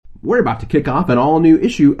We're about to kick off an all-new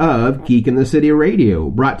issue of Geek in the City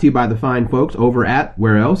Radio, brought to you by the fine folks over at,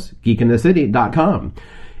 where else? geekinthecity.com.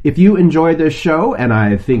 If you enjoy this show, and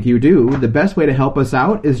I think you do, the best way to help us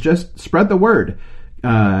out is just spread the word.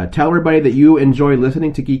 Tell everybody that you enjoy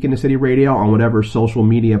listening to Geek in the City Radio on whatever social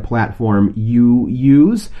media platform you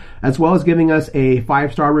use, as well as giving us a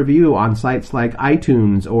 5-star review on sites like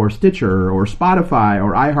iTunes or Stitcher or Spotify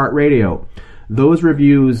or iHeartRadio. Those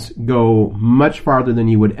reviews go much farther than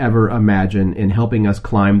you would ever imagine in helping us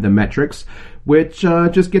climb the metrics, which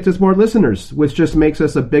just gets us more listeners, which just makes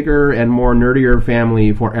us a bigger and more nerdier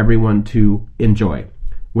family for everyone to enjoy,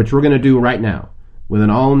 which we're going to do right now with an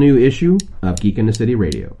all-new issue of Geek in the City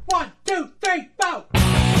Radio. 1, 2, 3, 4!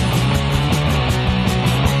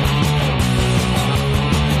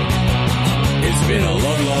 It's been a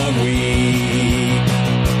long, long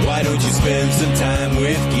week. Why don't you spend some time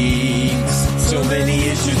with geeks? So many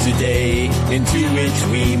issues a day into which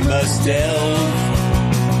we must delve.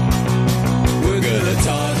 We're gonna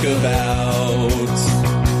talk about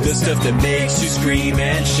the stuff that makes you scream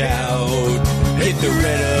and shout. Hit the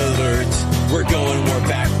red alert, we're going Warp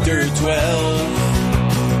Factor 12.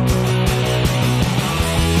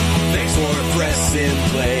 Thanks for pressing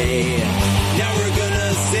play. Now we're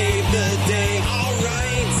gonna save the day, alright.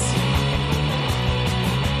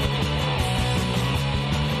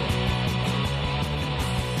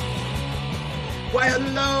 Why,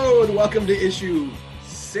 hello, and welcome to issue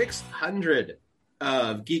 600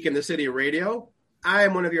 of Geek in the City Radio. I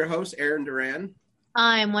am one of your hosts, Aaron Duran.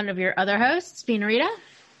 I'm one of your other hosts, Fina Rita.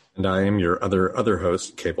 And I am your other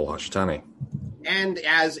host, Cable Hashitani. And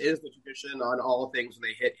as is the tradition on all things when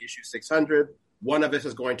they hit issue 600, one of us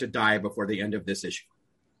is going to die before the end of this issue.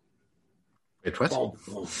 Wait, what?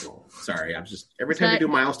 Sorry, I'm just, every time we do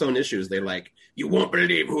milestone issues, they're like, you won't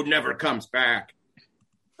believe who never comes back.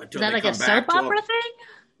 Is that like a soap opera thing?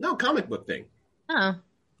 No, comic book thing. Oh.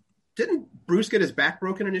 Didn't Bruce get his back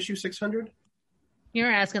broken in issue 600?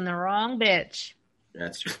 You're asking the wrong bitch.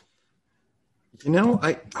 That's true. You know,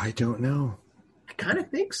 I don't know. I kind of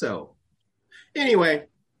think so. Anyway,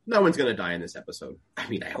 no one's going to die in this episode. I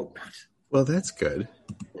mean, I hope not. Well, that's good.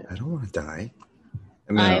 I don't want to die.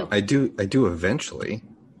 I mean, I do eventually,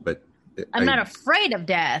 but I'm not afraid of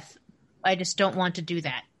death. I just don't want to do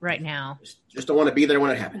that right now. Just don't want to be there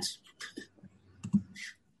when it happens.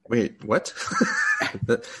 Wait, what?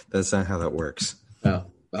 That's not how that works.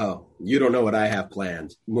 Oh, you don't know what I have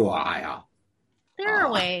planned. There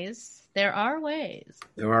are ways. There are ways.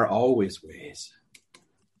 There are always ways.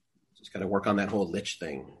 Just got to work on that whole lich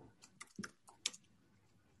thing.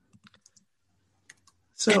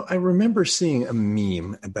 So I remember seeing a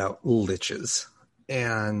meme about liches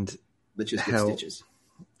and liches get stitches.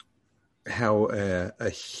 How a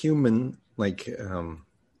human like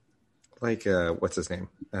what's his name,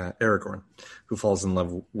 Aragorn, who falls in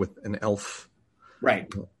love with an elf,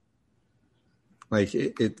 right? Like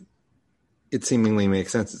it seemingly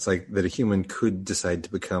makes sense. It's like that a human could decide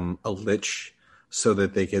to become a lich so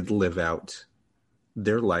that they could live out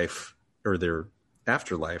their life or their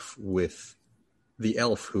afterlife with the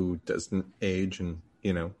elf who doesn't age and,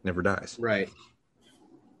 never dies. Right.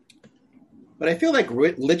 But I feel like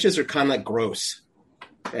liches are kind of like gross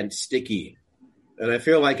and sticky. And I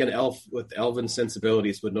feel like an elf with elven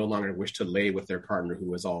sensibilities would no longer wish to lay with their partner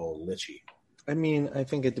who was all lichy. I mean, I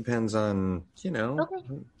think it depends on,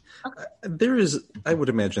 Okay. I would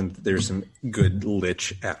imagine that there's some good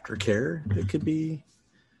lich aftercare that could be.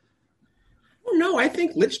 Oh, no, I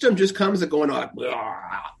think lichdom just comes and going on.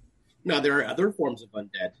 Now, there are other forms of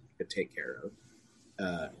undead you could take care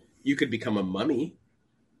of. You could become a mummy.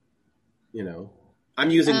 I'm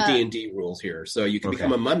using D&D rules here, so you can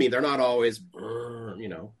become a mummy. They're not always,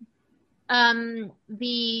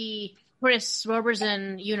 The Chris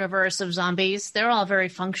Robertson universe of zombies, they're all very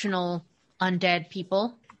functional undead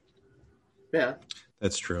people. Yeah.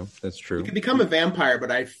 That's true. You can become a vampire, but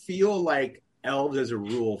I feel like elves, as a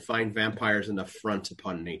rule, find vampires an affront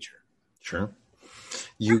upon nature. Sure.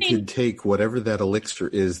 You could take whatever that elixir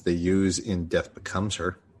is they use in Death Becomes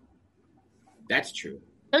Her. That's true.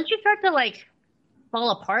 Don't you start to,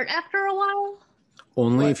 fall apart after a while?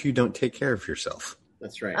 Only if you don't take care of yourself.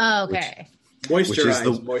 That's right. Oh, okay.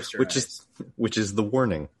 Moisturize. Which is the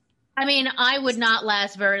warning. I mean, I would not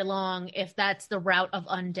last very long if that's the route of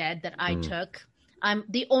undead that I took.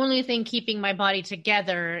 The only thing keeping my body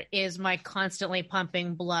together is my constantly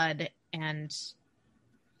pumping blood and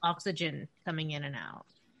oxygen coming in and out.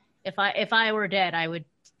 If I were dead, I would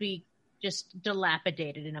be just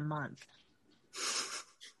dilapidated in a month.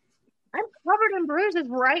 I'm covered in bruises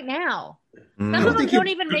right now. Some of them don't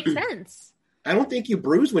even make sense. I don't think you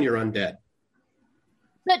bruise when you're undead.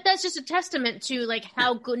 That's just a testament to like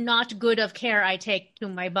how not good of care I take to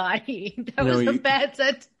my body. That was a bad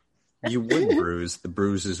sentence. You would bruise. The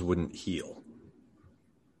bruises wouldn't heal.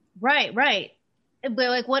 Right. But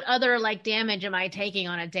like, what other like damage am I taking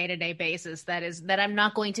on a day-to-day basis that I'm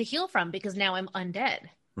not going to heal from because now I'm undead,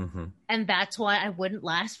 and that's why I wouldn't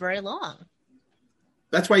last very long.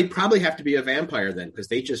 That's why you'd probably have to be a vampire then, because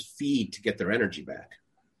they just feed to get their energy back.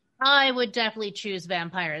 I would definitely choose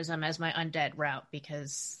vampirism as my undead route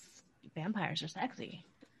because vampires are sexy.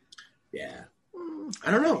 Yeah,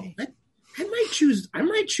 I don't know. I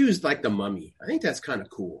might choose like the mummy. I think that's kind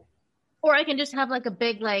of cool. Or I can just have like a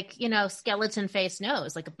big like skeleton face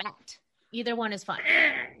nose like a bat. Either one is fine.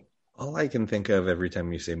 All I can think of every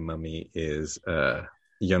time you say mummy is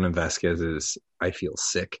Yona Vasquez's "I Feel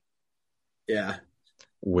Sick." Yeah.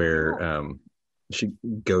 Where she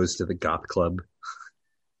goes to the goth club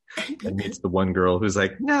and meets the one girl who's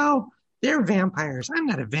like, "No, they're vampires. I'm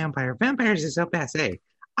not a vampire. Vampires is so passe.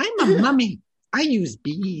 I'm a mummy. I use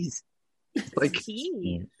bees." Like,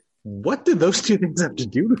 what do those two things have to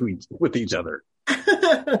do with each other?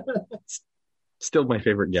 Still my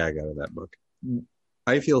favorite gag out of that book.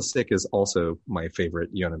 I Feel Sick is also my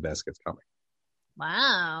favorite Yona Vasquez comic.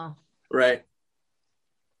 Wow. Right.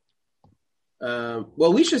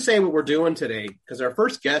 Well, we should say what we're doing today because our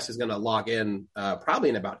first guest is going to log in probably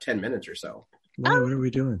in about 10 minutes or so. What are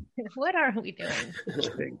we doing? What are we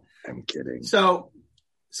doing? I'm kidding. So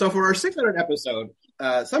for our 600th episode,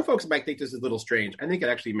 some folks might think this is a little strange. I think it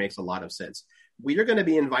actually makes a lot of sense. We are going to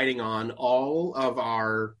be inviting on all of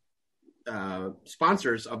our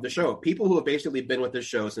sponsors of the show, people who have basically been with the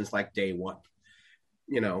show since like day one,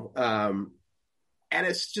 and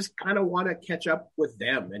it's just kind of want to catch up with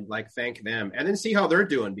them and like thank them and then see how they're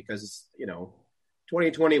doing because,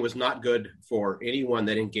 2020 was not good for anyone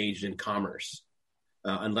that engaged in commerce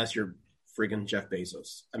unless you're friggin' Jeff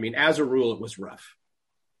Bezos. I mean, as a rule, it was rough.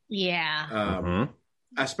 Yeah.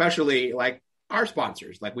 Especially like our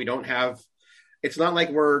sponsors. Like we don't have, it's not like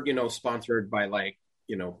we're, sponsored by like,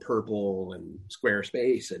 Purple and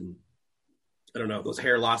Squarespace and I don't know, those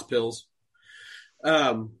hair loss pills.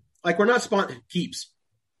 Like we're not Keeps.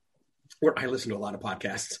 I listen to a lot of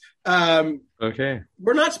podcasts. Okay.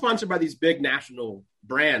 We're not sponsored by these big national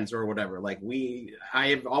brands or whatever. Like I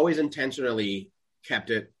have always intentionally kept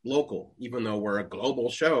it local, even though we're a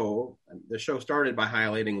global show. The show started by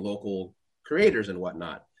highlighting local creators and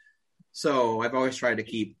whatnot. So I've always tried to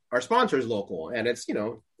keep our sponsors local. And it's,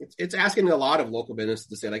 it's asking a lot of local businesses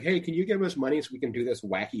to say like, hey, can you give us money so we can do this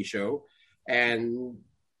wacky show? And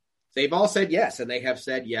they've all said yes. And they have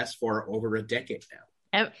said yes for over a decade now.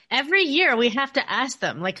 Every year we have to ask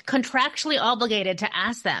them, like contractually obligated to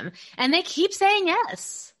ask them. And they keep saying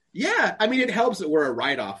yes. Yeah. I mean, it helps that we're a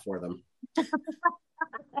write-off for them. At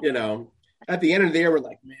the end of the year, we're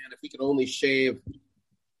like, man, if we could only shave.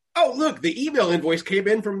 Oh, look, the email invoice came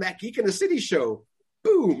in from that Geek in the City show.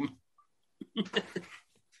 Boom.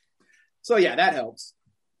 So, yeah, that helps.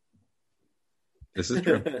 This is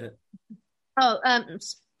true.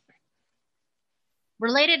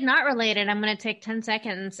 Related, not related. I'm going to take 10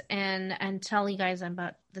 seconds and tell you guys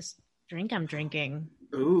about this drink I'm drinking.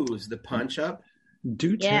 Ooh, is the punch up?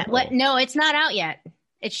 Yeah. What? No, it's not out yet.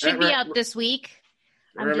 It should be out this week.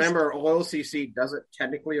 Remember, OLCC doesn't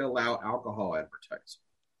technically allow alcohol advertised.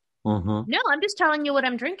 No, I'm just telling you what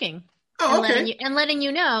I'm drinking. Oh, okay. Letting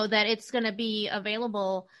you know that it's going to be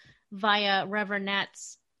available via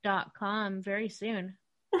ReverendNats.com very soon.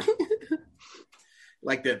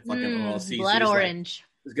 Like the fucking OLCC. Blood orange.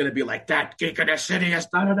 It's going to be like, that Geek in the City has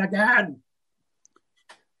done it again.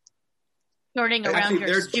 Sorting around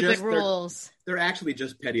your stupid rules. They're actually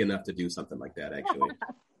just petty enough to do something like that, actually.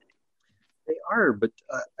 They are, but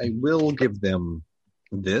I will give them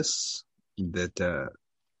this, that the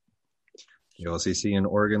OLCC and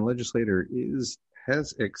Oregon legislator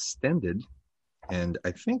has extended and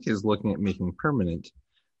I think is looking at making permanent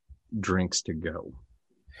drinks to go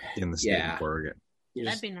in the state of Oregon.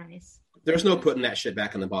 That'd be nice. There's no putting that shit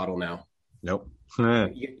back in the bottle now. Nope.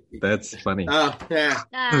 That's funny. Yeah.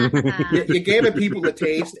 You gave it people a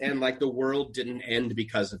taste and like the world didn't end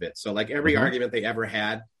because of it. So like every argument they ever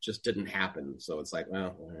had just didn't happen. So it's like,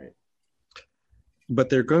 well, all right. But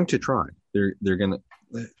they're going to try. They're going to.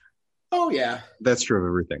 Oh, yeah. That's true of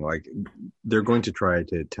everything. Like they're going to try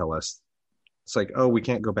to tell us. It's like, oh, we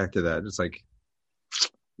can't go back to that. It's like,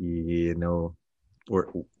 we're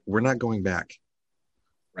not going back.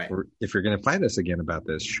 Right. If you're going to fight us again about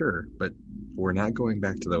this, sure, but we're not going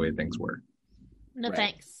back to the way things were. No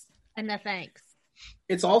thanks. And no thanks.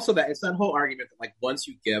 It's also it's that whole argument that like once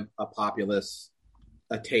you give a populace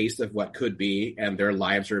a taste of what could be, and their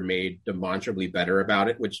lives are made demonstrably better about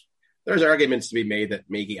it, which there's arguments to be made that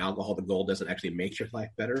making alcohol the goal doesn't actually make your life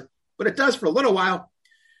better, but it does for a little while,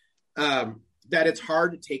 that it's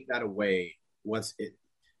hard to take that away once it,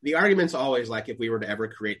 the argument's always like if we were to ever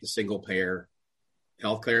create the single payer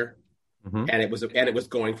healthcare, and it was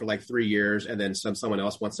going for like 3 years, and then someone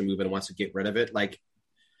else wants to move in and wants to get rid of it. Like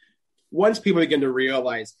once people begin to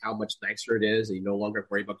realize how much nicer it is, and you no longer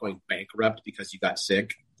worry about going bankrupt because you got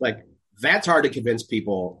sick, like that's hard to convince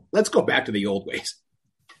people. Let's go back to the old ways.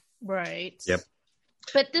 Right. Yep.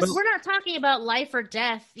 But we're not talking about life or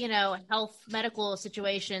death, health, medical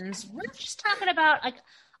situations. We're just talking about, like,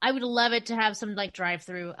 I would love it to have some, like,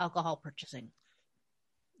 drive-through alcohol purchasing.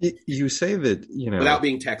 You say that, without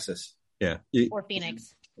being Texas. Yeah. Or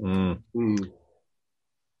Phoenix. You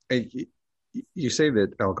say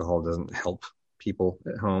that alcohol doesn't help people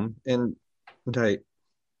at home. And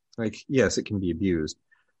yes, it can be abused.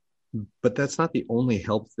 But that's not the only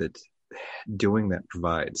help that doing that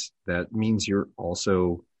provides. That means you're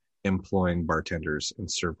also employing bartenders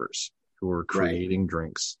and servers who are creating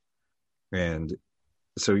drinks, and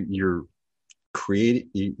so you're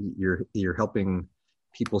helping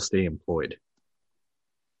people stay employed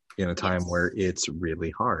in a time where it's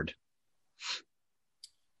really hard.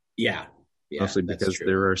 Yeah, mostly because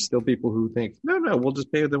there are still people who think, no, we'll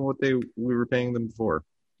just pay them what we were paying them before.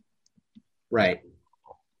 Right.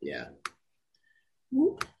 Yeah.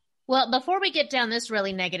 Well, before we get down this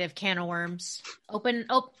really negative can of worms,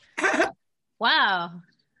 wow.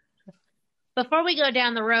 Before we go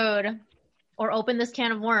down the road or open this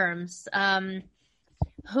can of worms,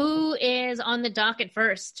 who is on the docket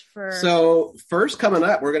first? So first coming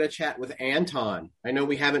up, we're going to chat with Anton. I know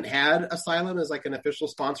we haven't had Asylum as like an official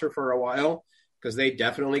sponsor for a while because they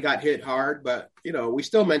definitely got hit hard, but we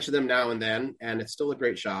still mention them now and then, and it's still a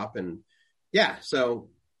great shop. And yeah, so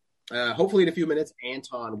hopefully in a few minutes,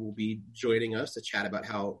 Anton will be joining us to chat about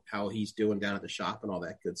how he's doing down at the shop and all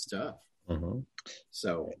that good stuff.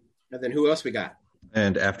 So, and then who else we got?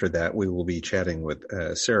 And after that, we will be chatting with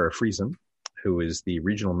Sarah Friesen, who is the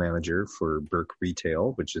regional manager for Burke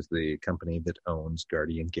Retail, which is the company that owns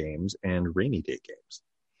Guardian Games and Rainy Day Games.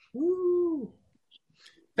 Woo.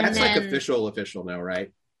 That's like official now,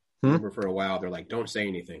 right? Remember for a while, they're like, don't say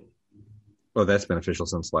anything. Oh, that's been official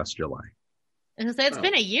since last July. And so it's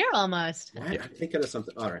been a year almost. What? I'm thinking of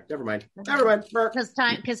something. All right, never mind. Because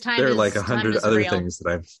time. There are like 100 other things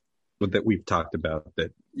that we've talked about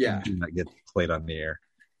that do not get played on the air.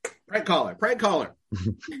 Prank caller.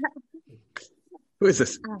 Who is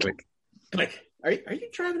this? Click. Are you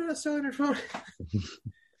driving on a cellular phone?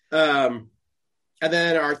 And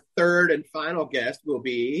then our third and final guest will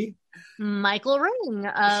be Michael Ring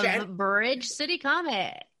of Bridge City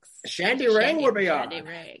Comics. Shandy Ring will be on. Shandy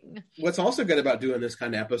Ring. What's also good about doing this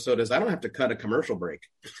kind of episode is I don't have to cut a commercial break.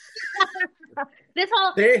 This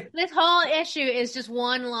whole issue is just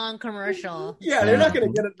one long commercial. Yeah, they're not going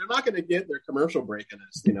to get it. They're not going to get their commercial break in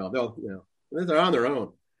this. They're on their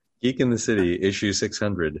own. Geek in the City, issue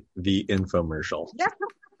 600, the infomercial.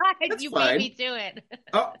 You beat me to it.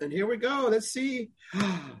 Oh, and here we go. Let's see.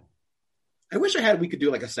 I wish we could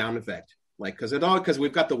do like a sound effect, like because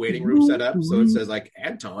we've got the waiting room set up, so it says like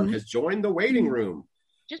Anton has joined the waiting room.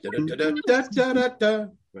 Just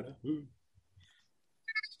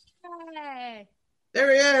Hey.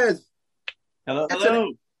 There he is. Hello.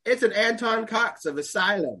 It's an Anton Cox of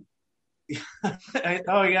Asylum.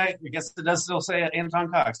 Oh yeah, I guess it does still say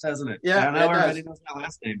Anton Cox, doesn't it? Yeah, I know everybody knows my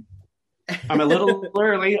last name. I'm a little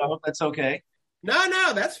early. I hope that's okay.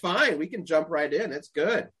 No, that's fine. We can jump right in. It's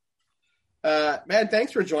good. Man,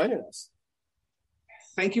 thanks for joining us.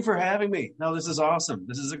 Thank you for having me. No, this is awesome.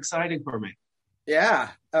 This is exciting for me. Yeah.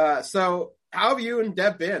 So how have you and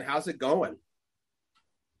Deb been? How's it going?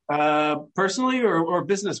 Personally or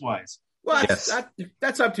business wise? Well,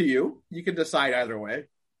 that's up to you. You can decide either way.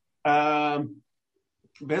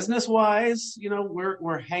 Business wise,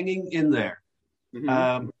 we're hanging in there.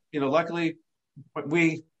 Mm-hmm. Luckily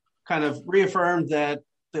we kind of reaffirmed that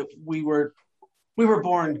we were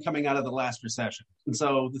born coming out of the last recession. And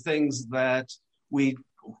so the things that we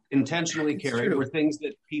intentionally carried were things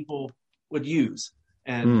that people would use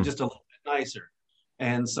and just a little bit nicer.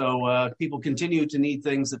 And so people continue to need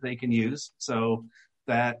things that they can use. So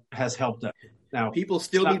that has helped us. Now, people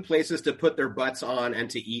still need places to put their butts on and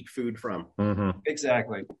to eat food from. Mm-hmm.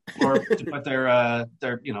 Exactly. Or to put their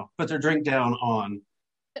put their drink down on,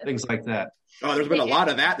 things like that. Oh, there's been a lot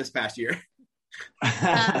of that this past year.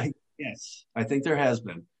 Yes, I think there has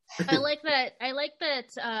been. I like that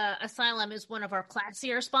Asylum is one of our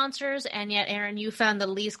classier sponsors, and yet, Aaron, you found the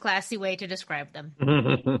least classy way to describe them.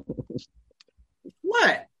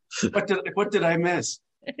 What? What did I miss?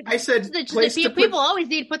 I said People always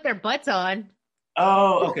need to put their butts on.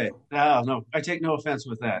 Oh, okay. No, I take no offense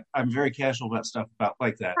with that. I'm very casual about stuff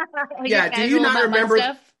like that. Yeah. Do you not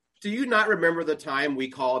remember? Do you not remember the time we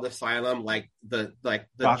called Asylum like the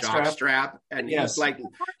jock strap? And yes.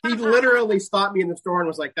 he literally stopped me in the store and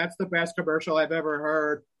was like, "That's the best commercial I've ever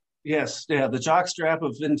heard." Yes, yeah, the jock strap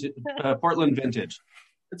of Portland vintage.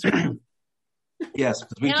 That's right. Yes,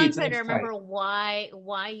 because we now keep I'm trying to remember tight.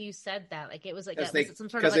 why you said that. Like it was like some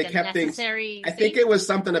sort of like a necessary. I think it was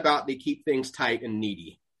something about they keep things tight and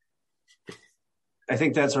needy. I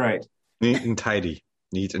think that's right. Neat and tidy.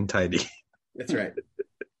 That's right.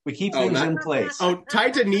 We keep things in place. Oh,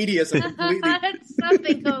 tight and needy is a completely. That's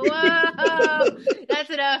something. Whoa, that's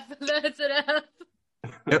enough.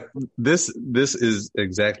 Yep. This is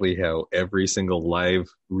exactly how every single live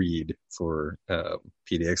read for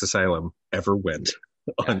PDX Asylum ever went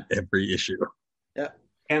on every issue. Yeah,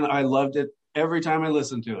 and I loved it every time I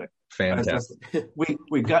listened to it. Fantastic.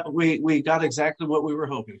 We got exactly what we were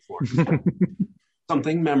hoping for.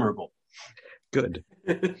 Something memorable. Good.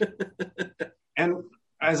 And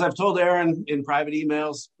as I've told Aaron in private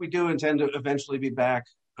emails, we do intend to eventually be back.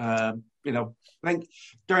 I think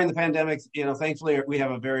during the pandemic, thankfully we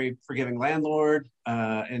have a very forgiving landlord,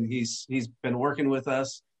 and he's been working with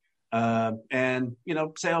us. And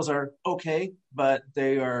sales are okay, but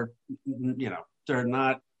they are, they're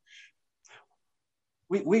not.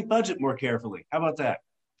 We budget more carefully. How about that?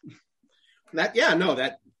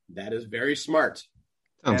 That is very smart.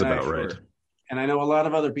 Sounds about right. And I know a lot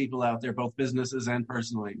of other people out there, both businesses and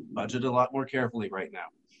personally, budget a lot more carefully right now.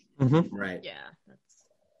 Mm-hmm. Right.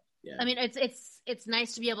 Yeah. I mean, it's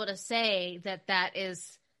nice to be able to say that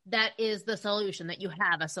is the solution, that you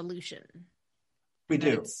have a solution. We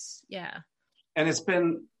do. Yeah. And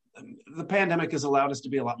the pandemic has allowed us to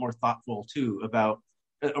be a lot more thoughtful too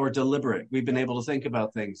or deliberate. We've been able to think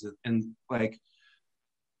about things and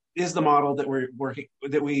is the model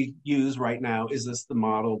that we use right now, is this the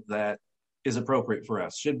model that is appropriate for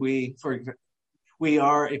us? Should we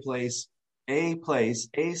are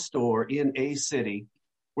a store in a city.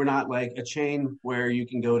 We're not like a chain where you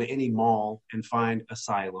can go to any mall and find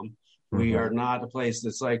Asylum. Mm-hmm. We are not a place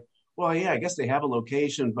that's like, well, yeah, I guess they have a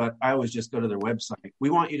location, but I always just go to their website. We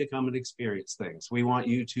want you to come and experience things. We want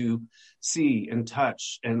you to see and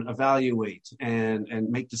touch and evaluate and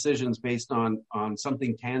make decisions based on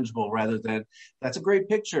something tangible rather than that's a great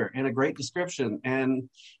picture and a great description. And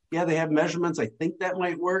yeah, they have measurements. I think that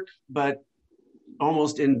might work, but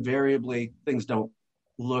almost invariably things don't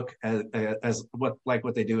look as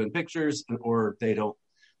what they do in pictures, or they don't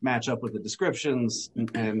match up with the descriptions.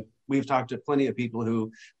 And we've talked to plenty of people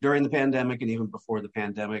who during the pandemic and even before the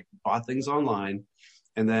pandemic bought things online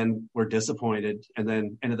and then were disappointed and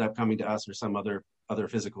then ended up coming to us or some other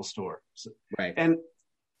physical store. Right. And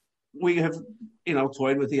we have,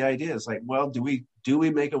 toyed with the ideas like, well, do we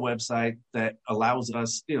make a website that allows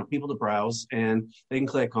us, people to browse and they can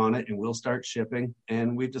click on it and we'll start shipping?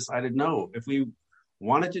 And we've decided, no, if we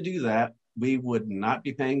wanted to do that, we would not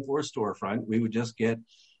be paying for a storefront. We would just get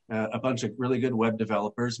a bunch of really good web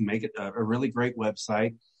developers, make it a really great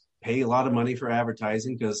website, pay a lot of money for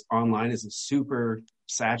advertising because online is a super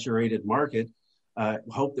saturated market.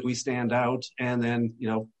 Hope that we stand out and then,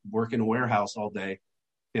 work in a warehouse all day,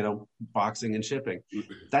 boxing and shipping.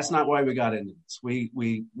 That's not why we got into this.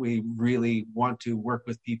 We really want to work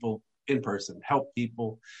with people in person, help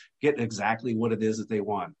people get exactly what it is that they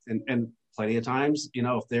want. And plenty of times,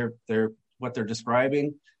 if they're what they're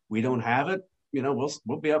describing, we don't have it,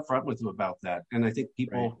 we'll be upfront with them about that. And I think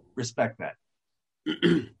people respect that.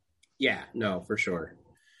 Yeah, no, for sure.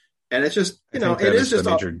 And it's just, it is just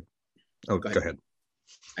major. Go ahead.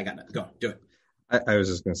 I got it. Go, do it. I was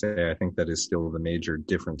just going to say, I think that is still the major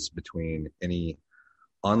difference between any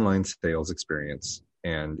online sales experience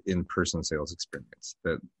and in-person sales experience,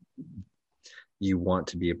 that you want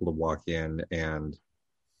to be able to walk in and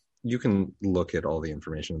you can look at all the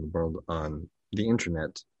information in the world on the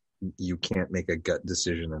internet. You can't make a gut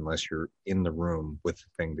decision unless you're in the room with the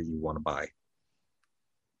thing that you want to buy.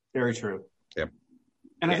 Very true. Yep.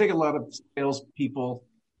 And I think a lot of salespeople,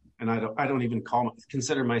 and I don't even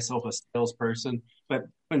consider myself a salesperson, but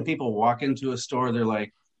when people walk into a store, they're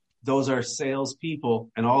like, those are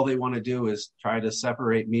salespeople, and all they want to do is try to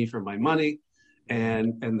separate me from my money,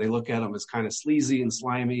 and they look at them as kind of sleazy and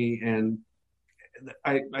slimy, and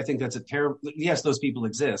I think that's a terrible. Yes, those people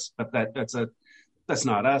exist, but that's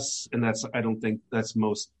not us, and I don't think that's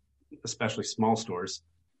most, especially small stores,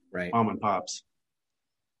 right? Mom and pops.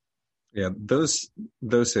 Yeah, those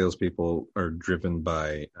salespeople are driven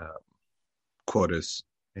by quotas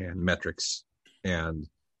and metrics and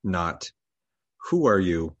not who are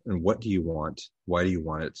you and what do you want? Why do you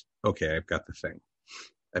want it? Okay, I've got the thing.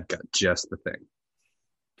 I've got just the thing.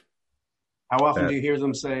 How often do you hear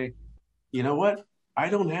them say, you know what? I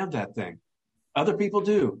don't have that thing. Other people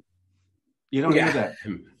do. You don't hear that.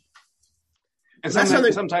 And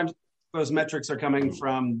sometimes those metrics are coming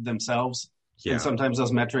from themselves. Yeah. And sometimes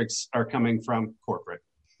those metrics are coming from corporate.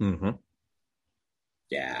 Mm-hmm.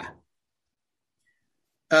 Yeah.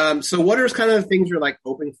 So what are kind of things you're like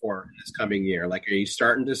hoping for this coming year? Like, are you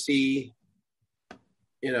starting to see,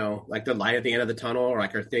 like the light at the end of the tunnel, or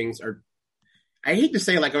like I hate to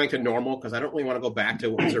say like going to normal, because I don't really want to go back to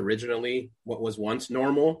what was once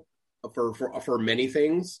normal for many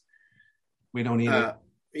things. We don't either.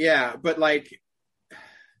 Yeah. But like,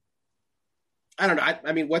 I don't know.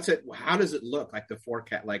 I mean, how does it look like the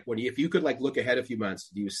forecast? Like if you could like look ahead a few months,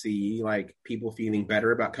 do you see like people feeling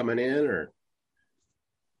better about coming in, or?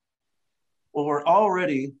 Well, we're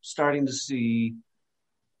already starting to see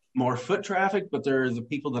more foot traffic, but there are the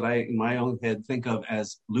people that I, in my own head, think of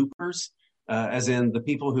as loopers, as in the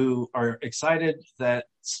people who are excited that,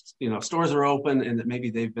 stores are open and that maybe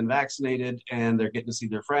they've been vaccinated and they're getting to see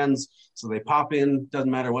their friends. So they pop in,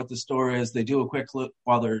 doesn't matter what the store is. They do a quick look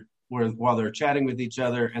while they're chatting with each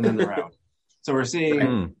other, and then they're out. So we're seeing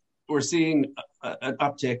an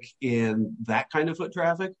uptick in that kind of foot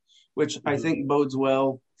traffic, which I think bodes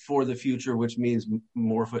well for the future, which means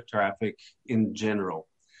more foot traffic in general.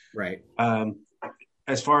 Right.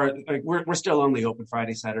 As far as we're still only open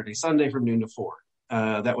Friday, Saturday, Sunday from noon to 4.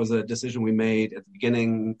 That was a decision we made at the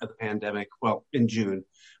beginning of the pandemic. Well, in June,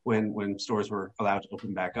 when stores were allowed to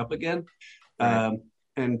open back up again, right.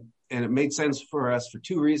 And it made sense for us for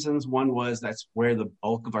two reasons. One was that's where the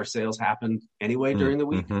bulk of our sales happened anyway during the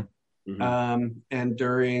week, and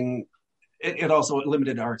during it also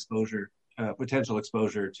limited our exposure. Potential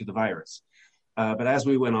exposure to the virus. But as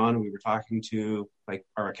we went on, we were talking to like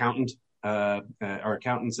our accountant. Our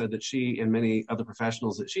accountant said that she and many other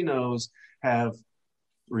professionals that she knows have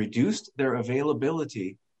reduced their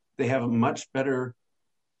availability. They have a much better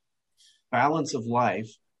balance of life,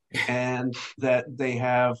 and that they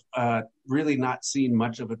have really not seen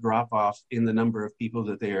much of a drop off in the number of people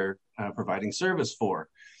that they are providing service for.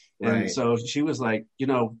 Right. And so she was like,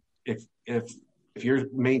 if you're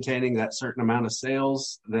maintaining that certain amount of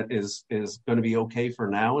sales that is going to be okay for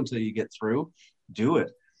now until you get through, do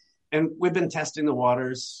it. And we've been testing the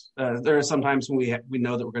waters. There are some times when we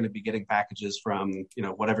know that we're going to be getting packages from,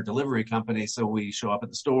 whatever delivery company. So we show up at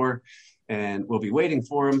the store and we'll be waiting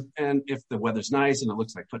for them. And if the weather's nice and it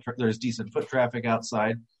looks like there's decent foot traffic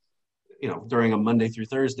outside, during a Monday through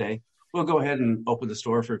Thursday, we'll go ahead and open the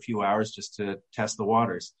store for a few hours just to test the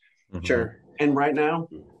waters. Mm-hmm. Sure. And right now,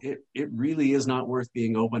 it really is not worth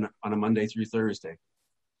being open on a Monday through Thursday.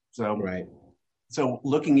 So, right. So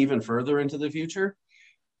looking even further into the future,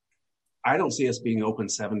 I don't see us being open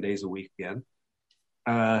 7 days a week again.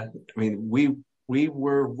 We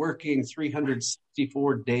were working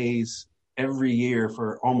 364 days every year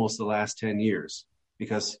for almost the last 10 years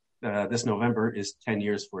because this November is 10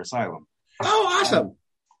 years for Asylum. Oh, awesome.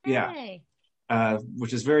 Hey.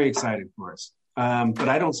 Which is very exciting for us. But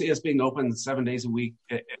I don't see us being open 7 days a week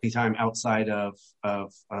anytime outside of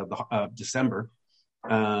December.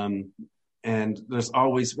 And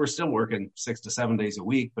we're still working 6 to 7 days a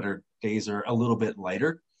week, but our days are a little bit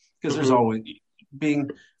lighter because there's always being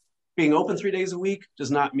open 3 days a week does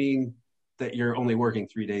not mean that you're only working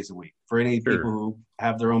 3 days a week. For any people who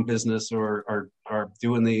have their own business or are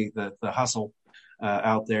doing the hustle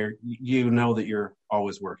out there, that you're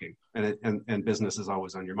always working and business is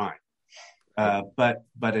always on your mind. But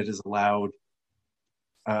it has allowed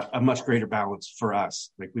a much greater balance for us.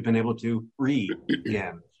 Like we've been able to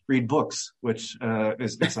read books, which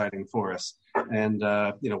is exciting for us, and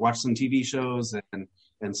watch some TV shows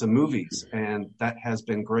and some movies, and that has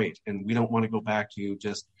been great. And we don't want to go back to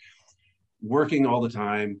just working all the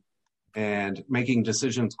time and making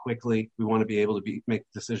decisions quickly. We want to be able to make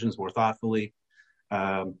decisions more thoughtfully,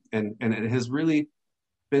 and it has really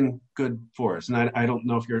been good for us. And I don't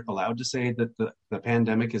know if you're allowed to say that the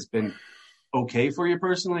pandemic has been okay for you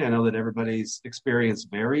personally. I know that everybody's experience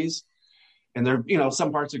varies, and there,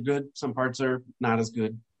 some parts are good, some parts are not as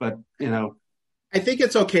good, but I think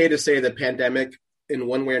it's okay to say the pandemic in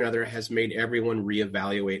one way or another has made everyone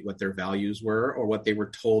reevaluate what their values were or what they were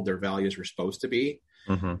told their values were supposed to be.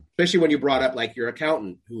 Mm-hmm. Especially when you brought up like your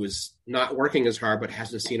accountant who is not working as hard, but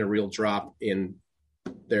hasn't seen a real drop in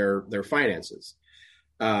their finances.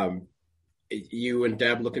 You and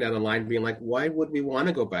Deb looking at the line being like, why would we want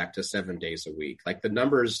to go back to 7 days a week? Like the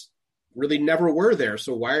numbers really never were there.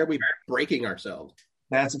 So why are we breaking ourselves?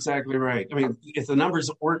 That's exactly right. I mean, if the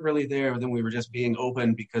numbers weren't really there, then we were just being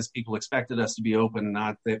open because people expected us to be open,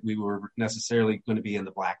 not that we were necessarily going to be in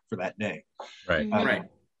the black for that day. Right. Right.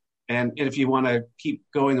 And if you want to keep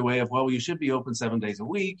going the way of, well, you should be open 7 days a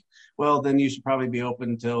week, well, then you should probably be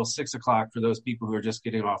open until 6 o'clock for those people who are just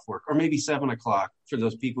getting off work, or maybe 7 o'clock for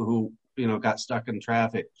those people who, got stuck in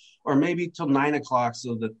traffic, or maybe till 9 o'clock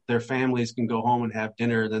so that their families can go home and have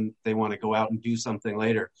dinner. Then they want to go out and do something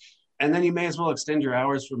later. And then you may as well extend your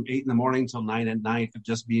hours from 8 in the morning till 9 at night of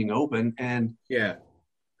just being open. And Yeah.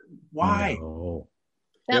 why? No.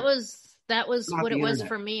 That was Not what the it was internet.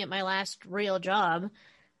 for me at my last real job.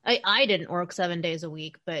 I didn't work 7 days a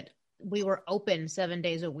week, but we were open 7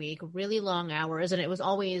 days a week, really long hours, and it was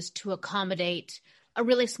always to accommodate a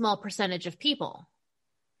really small percentage of people.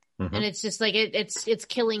 Mhm. And it's just like it's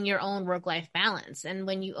killing your own work-life balance. And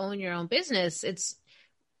when you own your own business,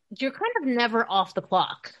 you're kind of never off the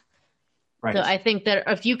clock. Right. So I think that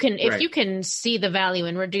if you Right. can see the value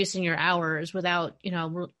in reducing your hours without,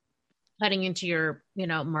 cutting into your,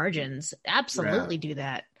 margins, absolutely do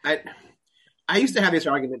that. I used to have this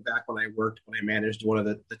argument back when I managed one of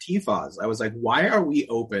the TFAs. I was like, why are we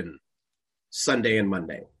open Sunday and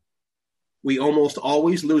Monday? We almost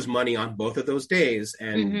always lose money on both of those days.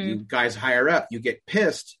 And you guys higher up, you get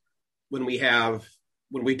pissed when we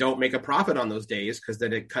don't make a profit on those days, because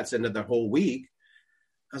then it cuts into the whole week.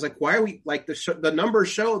 I was like, why are we, like, the numbers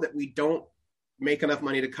show that we don't make enough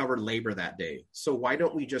money to cover labor that day. So why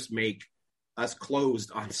don't we just make us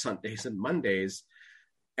closed on Sundays and Mondays?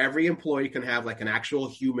 Every employee can have like an actual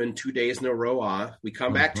human 2 days in a row off. We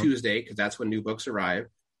come back Tuesday because that's when new books arrive.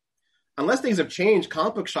 Unless things have changed,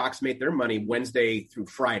 Comic Book Shops make their money Wednesday through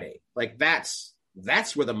Friday. Like that's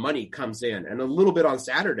where the money comes in, and a little bit on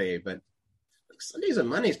Saturday, but Sundays and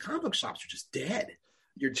Mondays, Comic Book Shops are just dead.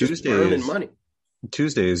 You're just burning money.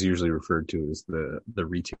 Tuesday is usually referred to as the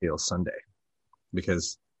retail Sunday,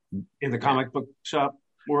 because In the comic book shop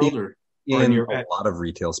world, or in your a lot of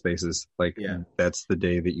retail spaces, like that's the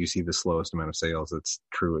day that you see the slowest amount of sales. It's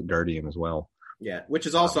true at Guardian as well. Yeah, which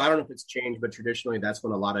is also, I don't know if it's changed, but traditionally that's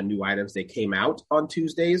when a lot of new items, they came out on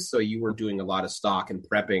Tuesdays. So you were doing a lot of stock and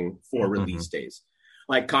prepping for release days.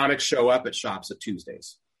 Like comics show up at shops at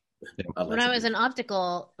Tuesdays. Yeah. When I was in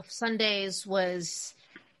optical, Sundays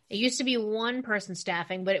it used to be one person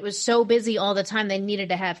staffing, but it was so busy all the time they needed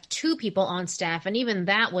to have 2 people on staff. And even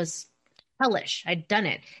that was hellish. I'd done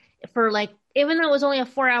it for even though it was only a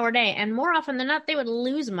 4-hour day, and more often than not, they would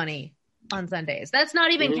lose money on Sundays. That's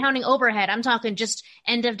not even counting overhead. I'm talking just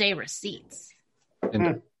end of day receipts.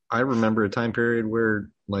 And I remember a time period where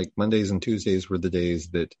like Mondays and Tuesdays were the days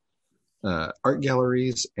that art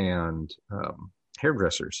galleries and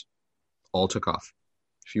hairdressers all took off.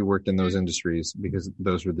 If you worked in those industries, because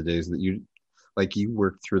those were the days that you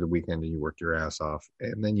worked through the weekend and you worked your ass off,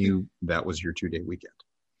 and then that was your 2-day weekend.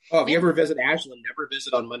 Oh, if you ever visit Ashland, never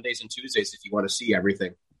visit on Mondays and Tuesdays if you want to see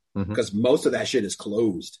everything, because most of that shit is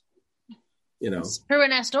closed. It's true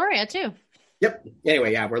in Astoria too. Yep.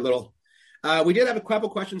 Anyway, yeah, we're a little. We did have a couple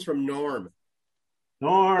questions from Norm.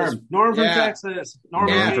 Norm from Texas. Norm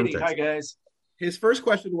from Haiti. Hi, guys. His first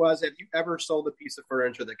question was, have you ever sold a piece of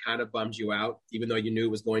furniture that kind of bums you out, even though you knew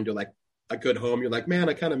it was going to like a good home? You're like, man,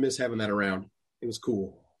 I kind of miss having that around. It was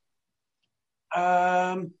cool.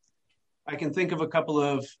 I can think of a couple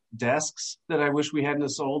of desks that I wish we hadn't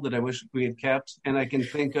sold, that I wish we had kept. And I can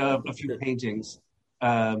think of a few paintings.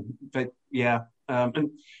 But yeah.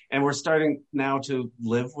 And we're starting now to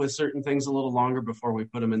live with certain things a little longer before we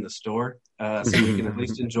put them in the store. So we can at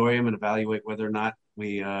least enjoy them and evaluate whether or not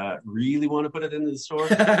we really want to put it in the store.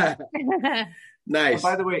 Nice.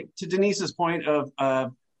 By the way, to Denise's point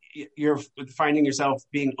of you're finding yourself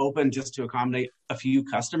being open just to accommodate a few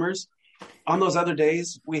customers. On those other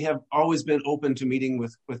days, we have always been open to meeting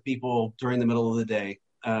with people during the middle of the day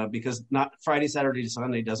because not Friday, Saturday,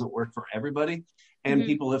 Sunday doesn't work for everybody. And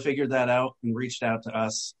people have figured that out and reached out to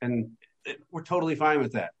us, and we're totally fine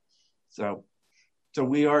with that. So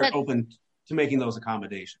we are open to making those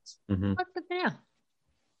accommodations. Yeah.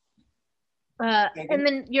 And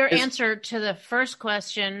then your answer to the first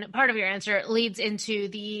question, part of your answer leads into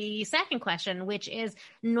the second question, which is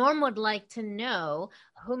Norm would like to know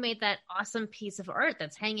who made that awesome piece of art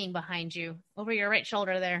that's hanging behind you over your right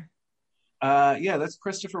shoulder there. Yeah, that's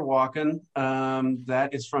Christopher Walken.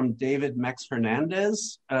 That is from David Mex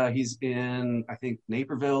Hernandez. He's in, I think,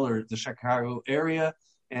 Naperville or the Chicago area.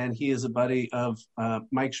 And he is a buddy of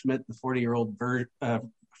Mike Schmidt, the 40-year-old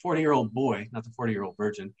 40-year-old boy, not the 40-year-old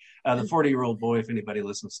virgin, the 40-year-old boy, if anybody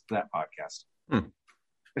listens to that podcast.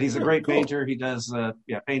 But he's a great painter. He does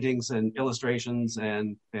paintings and illustrations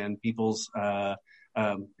and people's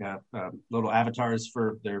little avatars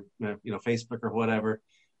for their Facebook or whatever.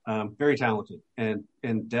 Very talented, and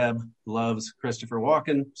Deb loves Christopher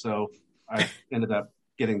Walken, so I ended up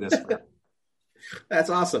getting this for her. That's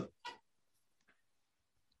awesome.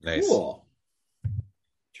 Nice. Cool.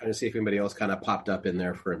 Trying to see if anybody else kind of popped up in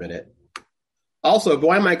there for a minute. Also,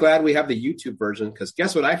 boy, am I glad we have the YouTube version, because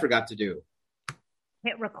guess what I forgot to do?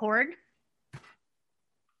 Hit record.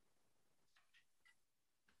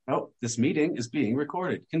 Oh, this meeting is being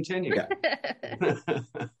recorded. Continue. Yeah.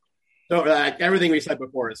 So everything we said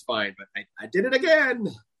before is fine, but I did it again.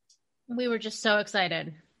 We were just so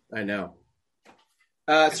excited. I know.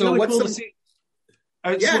 It's So really what's cool some... to see.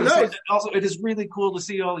 I just Yeah, want to no. say that also, it is really cool to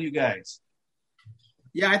see all you guys.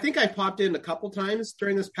 Yeah, I think I popped in a couple times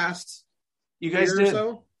during this past You guys year did. or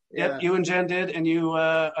so. Yep, Yeah. you and Jen did, and you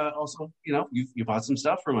also, you bought some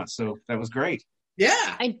stuff from us, so that was great.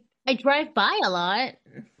 Yeah. I drive by a lot.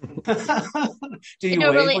 Do you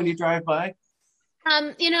don't wave really- when you drive by?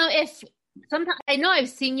 If sometimes I know I've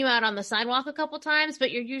seen you out on the sidewalk a couple times,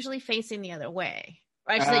 but you're usually facing the other way.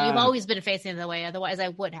 Or I should say you've always been facing the other way. Otherwise, I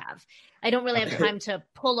would have. I don't really have time to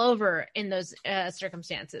pull over in those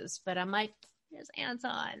circumstances. But I'm like, there's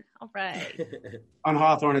Anton. All right. On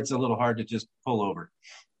Hawthorne, it's a little hard to just pull over.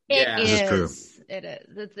 Yeah, It this is true. It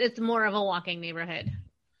is. It's more of a walking neighborhood.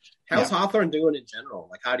 How's Hawthorne doing in general?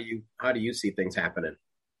 Like, how do you see things happening?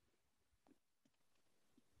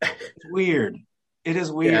 It's weird. It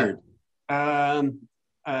is weird. I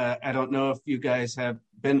don't know if you guys have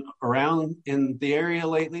been around in the area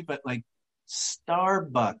lately, but like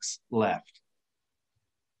Starbucks left.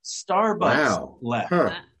 Wow. Left.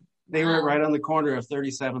 Huh. They were Wow. right on the corner of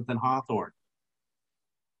 37th and Hawthorne.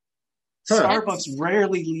 Huh. Starbucks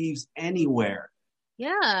rarely leaves anywhere.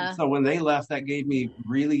 Yeah. So when they left, that gave me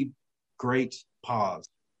really great pause.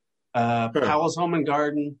 Powell's Home and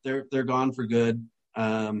Garden, they're gone for good.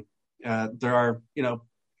 There are,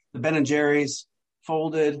 the Ben and Jerry's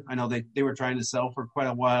folded. I know they were trying to sell for quite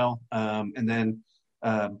a while. And then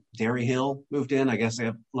Dairy Hill moved in. I guess they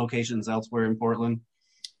have locations elsewhere in Portland.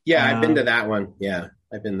 Yeah, I've been to that one. Yeah,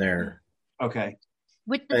 I've been there. Okay.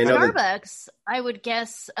 With the I know that- Starbucks, I would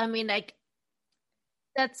guess,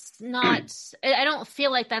 that's not, I don't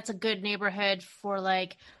feel like that's a good neighborhood for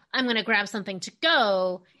like, I'm going to grab something to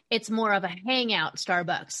go. It's more of a hangout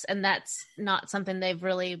Starbucks. And that's not something they've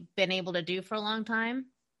really been able to do for a long time.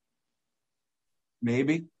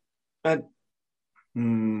 Maybe. But,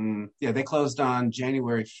 they closed on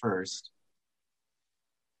January 1st.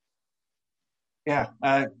 Yeah.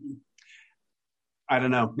 I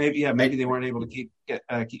don't know. Maybe they weren't able to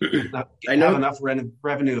I know- have enough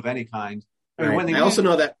revenue of any kind. I mean, Right. when they I also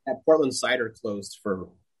know that Portland Cider closed for.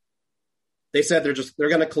 They said they're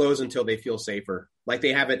going to close until they feel safer. Like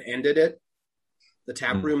they haven't ended it, the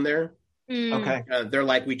tap room there. Okay. They're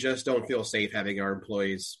like, we just don't feel safe having our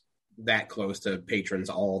employees that close to patrons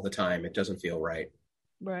all the time. It doesn't feel right.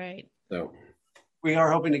 Right. So. We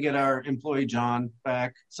are hoping to get our employee John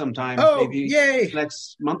back sometime, Oh, maybe yay!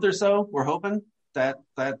 next month or so. We're hoping that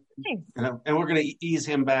Nice. and we're going to ease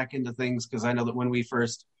him back into things, because I know that when we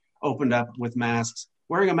first opened up with masks,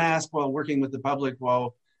 wearing a mask while working with the public,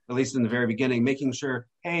 while at least in the very beginning, making sure,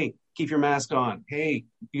 hey, keep your mask on, hey,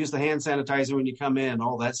 use the hand sanitizer when you come in,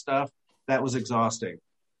 all that stuff, that was exhausting.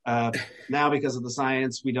 Now, because of the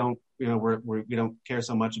science, we don't care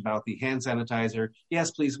so much about the hand sanitizer.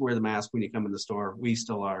 Yes, please wear the mask when you come in the store. We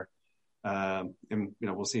still are, and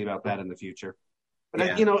we'll see about that in the future.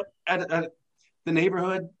 But Yeah. at the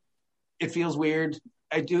neighborhood, it feels weird.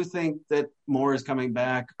 I do think that more is coming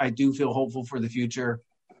back. I do feel hopeful for the future.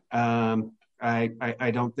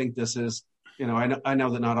 I don't think this is, I know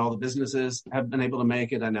that not all the businesses have been able to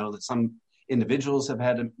make it. I know that some individuals have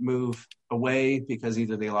had to move away because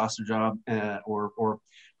either they lost their job or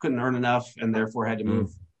couldn't earn enough and therefore had to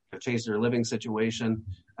move to change their living situation.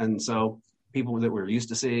 And so people that we're used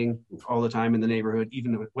to seeing all the time in the neighborhood,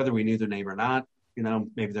 even whether we knew their name or not,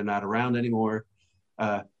 maybe they're not around anymore.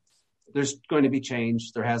 There's going to be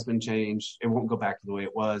change. There has been change. It won't go back to the way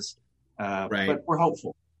it was. Right. But we're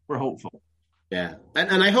hopeful. Yeah.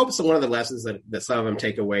 And I hope one of the lessons that some of them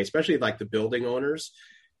take away, especially like the building owners,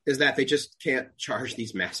 is that they just can't charge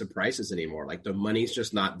these massive prices anymore. Like the money's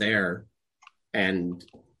just not there. And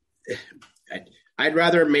I'd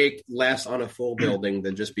rather make less on a full building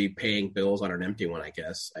than just be paying bills on an empty one, I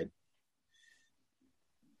guess. I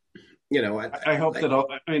hope that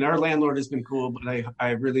our landlord has been cool, but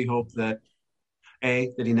I really hope that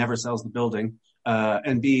A, that he never sells the building,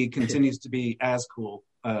 and B, continues to be as cool,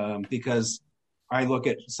 because I look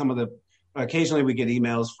at occasionally we get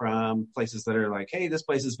emails from places that are like, hey, this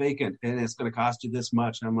place is vacant and it's going to cost you this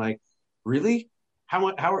much. And I'm like, really?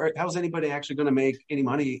 how's anybody actually going to make any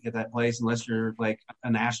money at that place unless you're like a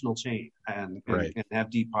national chain and have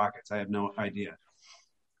deep pockets? I have no idea.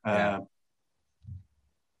 I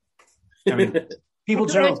mean, people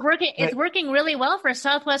joke. It's working really well for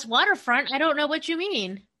Southwest Waterfront. I don't know what you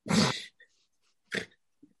mean.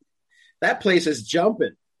 That place is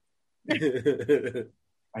jumping.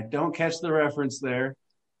 I don't catch the reference there.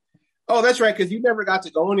 Oh, that's right, because you never got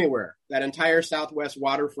to go anywhere. That entire Southwest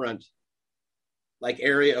Waterfront, like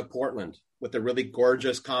area of Portland, with the really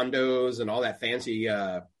gorgeous condos and all that fancy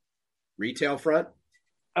retail front.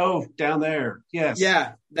 Oh, down there, yes.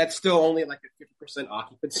 Yeah, that's still only like a 50%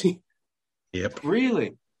 occupancy. Yep.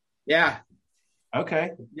 Really? Yeah.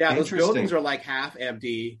 Okay. Yeah, those buildings are like half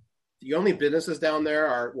empty. The only businesses down there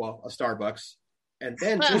are, well, a Starbucks, and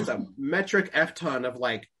then just a metric F-ton of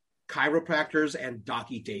like chiropractors and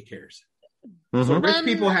doggy daycares. Mm-hmm. So rich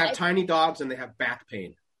people have tiny dogs and they have back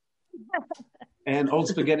pain. And Old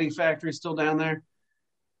Spaghetti Factory still down there?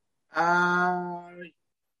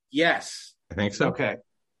 Yes. I think so. Okay.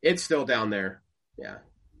 It's still down there. Yeah.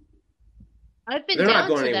 I've been down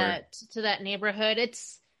to that neighborhood.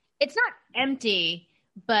 It's not empty,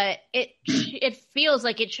 but it feels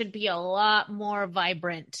like it should be a lot more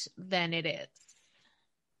vibrant than it is.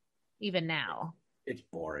 Even now. It's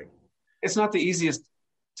boring. It's not the easiest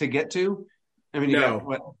to get to. I mean, you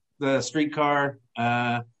got the streetcar,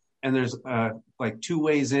 and there's like two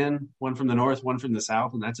ways in, one from the north, one from the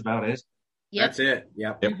south, and that's about it. Yep. That's it.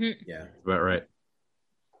 Yep. Mm-hmm. Yeah. About right.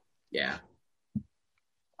 Yeah.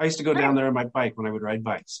 I used to go down there on my bike when I would ride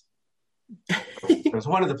bikes. It was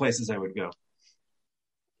one of the places I would go.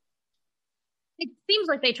 It seems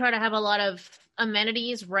like they try to have a lot of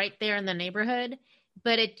amenities right there in the neighborhood,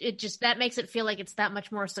 but it just, that makes it feel like it's that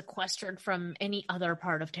much more sequestered from any other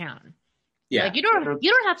part of town. Yeah. Like you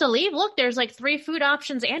don't have to leave. Look, there's like 3 food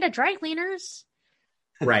options and a dry cleaners.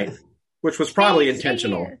 Right. Which was probably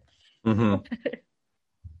intentional. Mm-hmm.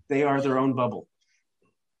 They are their own bubble.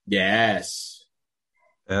 Yes.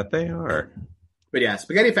 That they are. But yeah,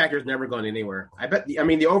 Spaghetti Factory's never gone anywhere. I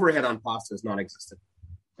mean, the overhead on pasta is non-existent.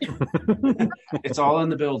 It's all in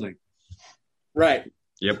the building. Right.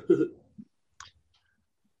 Yep.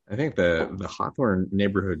 I think the Hawthorne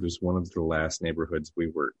neighborhood was one of the last neighborhoods we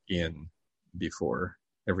were in before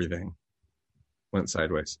everything went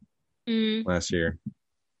sideways last year.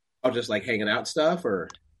 Oh, just like hanging out stuff, or?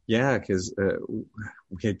 Yeah, because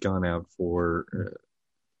we had gone out for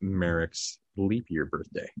Merrick's leap year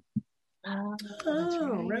birthday. Oh,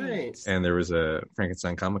 right. And there was a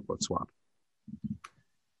Frankenstein comic book swap.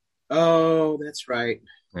 Oh, that's right.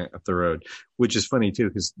 Up the road, which is funny too,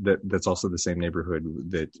 because that's also the same neighborhood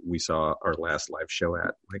that we saw our last live show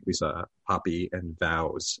at. Like we saw Poppy and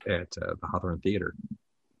Vows at the Hawthorne Theater.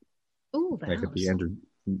 Ooh, Vows. Like at the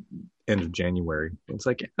end of January. It's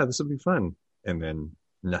like, yeah, this will be fun, and then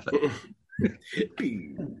nothing.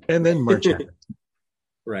 And then March happened.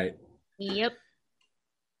 Right. Yep.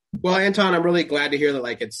 Well, Anton, I'm really glad to hear that.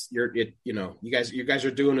 Like you guys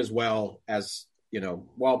are doing as well as.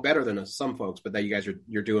 Well, better than some folks, but that you guys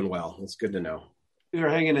you're doing well. It's good to know. You're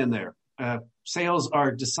hanging in there. Sales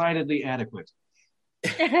are decidedly adequate.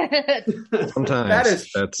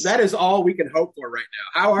 Sometimes that is all we can hope for right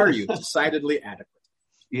now. How are you? Decidedly adequate.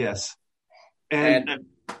 Yes. And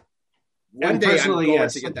one day I'm going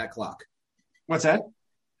to get that clock. What's that?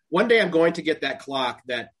 One day I'm going to get that clock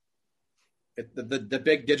that the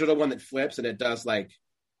big digital one that flips and it does like.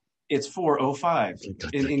 It's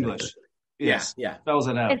 4:05 in English. Yes. Yeah. Spells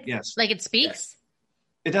it out. Yes. Like it speaks? Yes.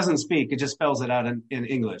 It doesn't speak. It just spells it out in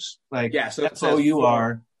English. Like so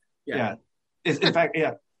FOUR. Yeah. In fact,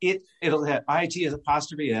 yeah. It'll have IT as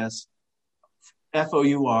apostrophe S,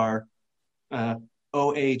 FOUR,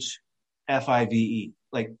 OHFIVE.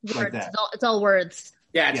 Like that. It's all words.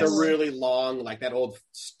 Yeah, it's a really long, like that old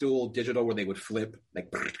stool digital where they would flip. Like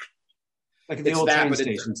the old train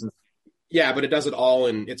stations. Yeah, but it does it all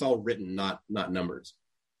it's all written, not numbers.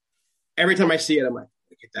 Every time I see it, I'm like,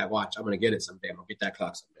 get that watch. I'm going to get it someday. I'm going to get that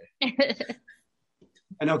clock someday.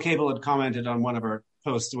 I know Cable had commented on one of our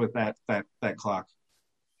posts with that clock.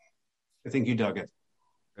 I think you dug it.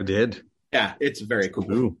 I did. Yeah, it's very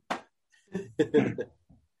cool.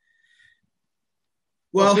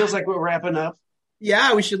 Well, it feels like we're wrapping up.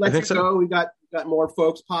 Yeah, we should let you so. go. We got more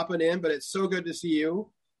folks popping in, but it's so good to see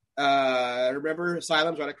you. Remember,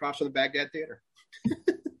 Asylum's right across from the Baghdad Theater.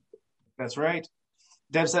 That's right.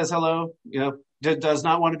 Deb says hello. Does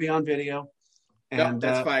not want to be on video. And no,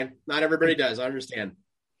 that's fine. Not everybody does. I understand.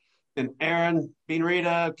 And Aaron, Bean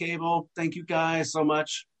Rita, Cable, thank you guys so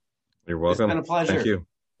much. You're welcome. It's been a pleasure. Thank you.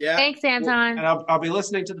 Yeah. Thanks, Anton. And I'll be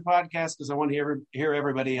listening to the podcast because I want to hear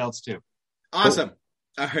everybody else too. Awesome.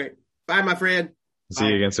 All right. Bye, my friend. See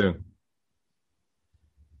you again soon.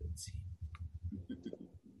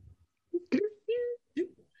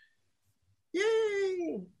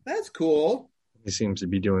 Yay! That's cool. He seems to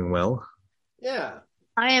be doing well. Yeah.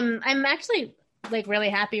 I'm actually like really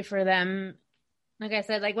happy for them. Like I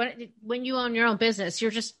said, like when you own your own business,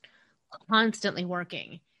 you're just constantly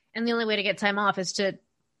working. And the only way to get time off is to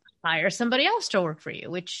hire somebody else to work for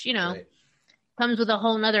you, which, Right. comes with a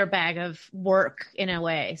whole nother bag of work in a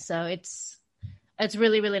way. So it's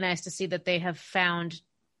really, really nice to see that they have found,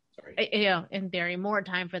 and Barry more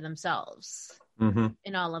time for themselves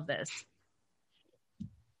in all of this.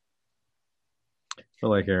 But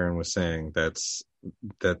like Aaron was saying, that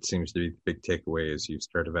seems to be the big takeaway is you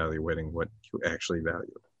start evaluating what you actually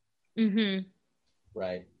value. Mm-hmm.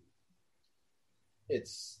 Right. I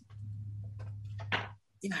just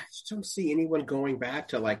don't see anyone going back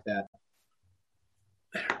to like that.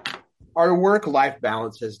 Our work-life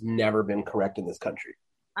balance has never been correct in this country.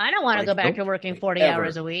 I don't want to go back to working 40 ever.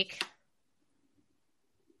 hours a week.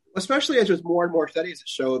 Especially as there's more and more studies that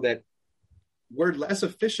show that we're less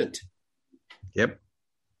efficient. Yep.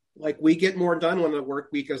 Like we get more done when the work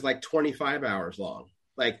week is like 25 hours long.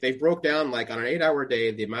 Like they broke down like on an 8-hour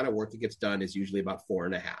day, the amount of work that gets done is usually about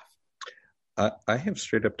 4.5. I have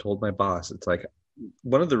straight up told my boss, it's like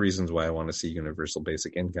one of the reasons why I want to see universal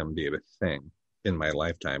basic income be a thing in my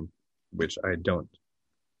lifetime, which I don't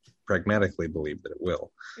pragmatically believe that it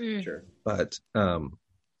will. Sure. But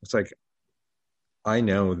it's like, I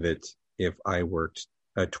know that if I worked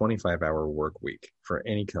a 25-hour work week for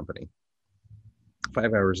any company,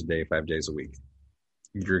 5 hours a day, 5 days a week,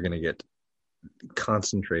 you're going to get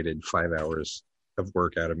concentrated 5 hours of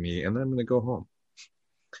work out of me, and then I'm going to go home.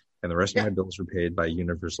 And the rest of my bills are paid by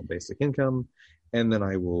universal basic income, and then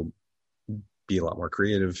I will be a lot more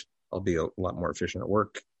creative. I'll be a lot more efficient at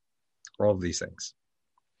work. All of these things.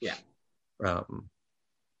 Yeah.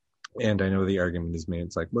 And I know the argument is made.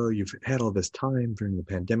 It's like, well, you've had all this time during the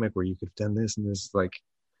pandemic where you could have done this and this. Like,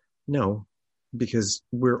 no, because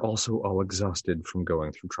we're also all exhausted from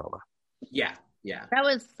going through trauma. Yeah. Yeah.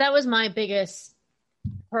 That was my biggest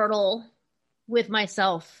hurdle with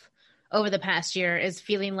myself over the past year, is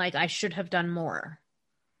feeling like I should have done more.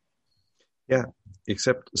 Yeah.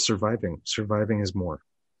 Except surviving. Surviving is more.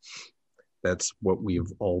 That's what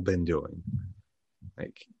we've all been doing.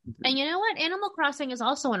 Like, and you know what? Animal Crossing is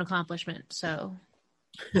also an accomplishment. So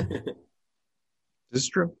this is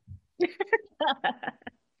true.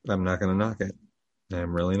 I'm not going to knock it.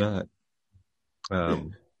 I'm really not.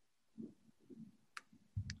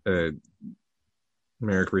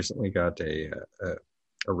 Merrick recently got a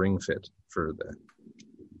ring fit for the.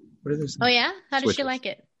 What are those? Oh yeah, how does she Switches. like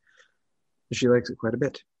it? She likes it quite a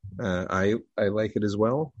bit. I like it as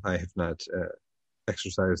well. I have not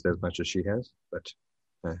exercised as much as she has, but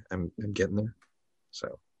I'm getting there.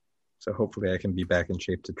 So hopefully I can be back in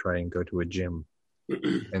shape to try and go to a gym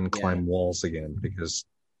and climb walls again, because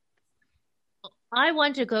I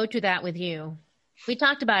want to go to that with you. We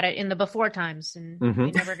talked about it in the before times, and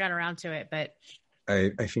we never got around to it. But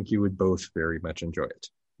I think you would both very much enjoy it,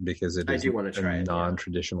 because it is do want to try a it,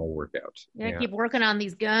 non-traditional workout. keep working on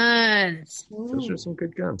these guns. Those are some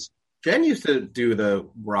good guns. Jen used to do the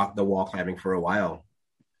wall climbing for a while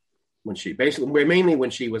when she mainly when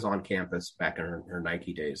she was on campus back in her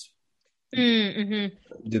Nike days.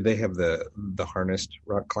 Mm-hmm. Did they have the harnessed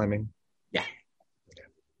rock climbing? Yeah.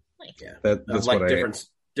 Yeah. That's like what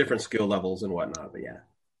different skill levels and whatnot. But yeah,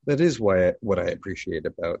 that is what I appreciate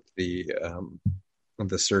about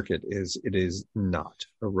the circuit is it is not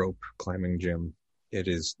a rope climbing gym. It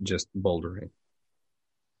is just bouldering.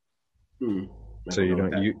 So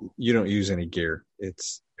you don't use any gear.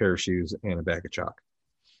 It's a pair of shoes and a bag of chalk.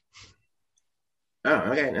 Oh,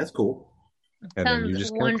 okay, that's cool. And Sounds then you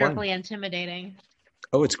just wonderfully intimidating.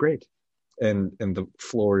 Oh, it's great. And the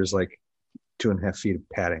floor is like 2.5 feet of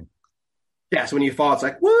padding. Yeah, so when you fall, it's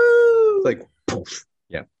like woo! It's like poof.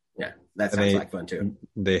 Yeah. Yeah, that sounds like fun too.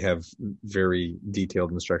 They have very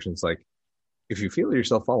detailed instructions, like if you feel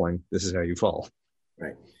yourself falling, this is how you fall.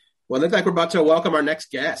 Right. Well, it looks like we're about to welcome our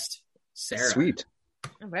next guest, Sarah. Sweet.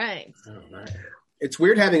 All right. All right. It's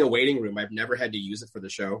weird having a waiting room. I've never had to use it for the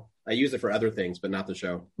show. I use it for other things, but not the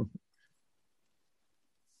show.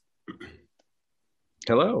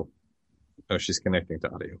 Hello. Oh, she's connecting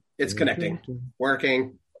to audio. It's connecting.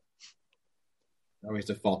 Working. I always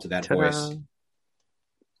default to that Ta-da. voice.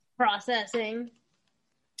 Processing.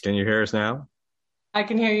 Can you hear us now? I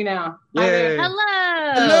can hear you now. Yay.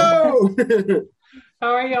 Hello. Hello.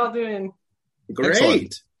 How are y'all doing? Great.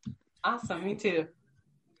 Excellent. Awesome. Me too.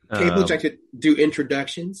 Cable, would you like to do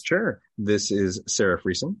introductions? Sure. This is Sarah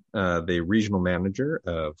Friesen, the regional manager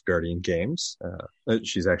of Guardian Games.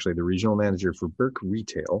 She's actually the regional manager for Burke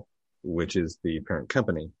Retail, which is the parent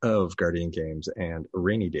company of Guardian Games and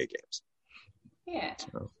Rainy Day Games. Yeah.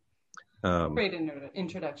 So, great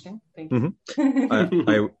introduction. Thank you.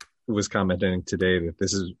 I was commenting today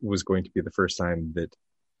that was going to be the first time that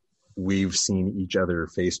we've seen each other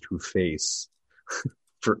face to face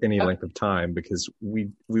for any length of time, because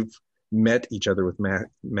we've met each other with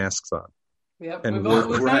masks on. Yep, and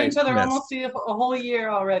we've known each other almost a whole year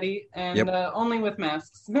already, and only with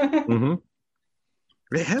masks. Mm-hmm.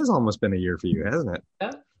 It has almost been a year for you, hasn't it?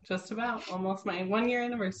 Yep, just about. Almost my 1 year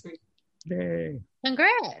anniversary. Yay.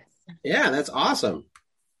 Congrats. Yeah, that's awesome.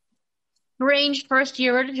 Strange first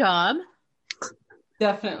year at a job.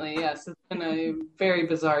 Definitely, yes. It's been a very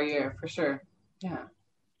bizarre year, for sure. Yeah.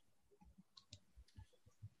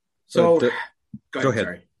 So, go ahead.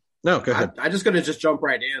 Sorry. No, go ahead. I'm just gonna jump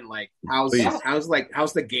right in. Like, how's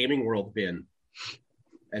the gaming world been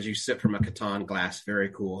as you sip from a Catan glass? Very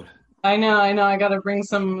cool. I know. I got to bring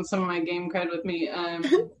some of my game cred with me.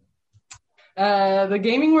 The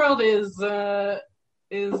gaming world is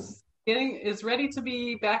ready to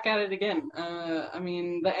be back at it again. I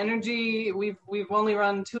mean, the energy, we've only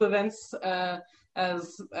run 2 events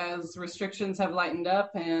as restrictions have lightened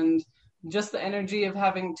up, and just the energy of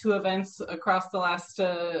having 2 events across the last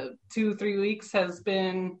 2-3 weeks has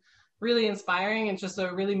been really inspiring, and just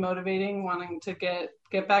a really motivating, wanting to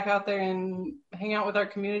get back out there and hang out with our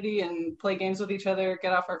community and play games with each other,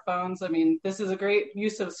 get off our phones. I mean, this is a great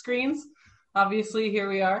use of screens. Obviously, here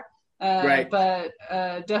we are. Right. But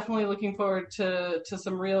definitely looking forward to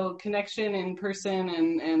some real connection in person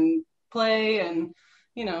and play, and,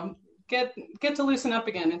 you know, get to loosen up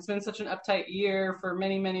again. It's been such an uptight year for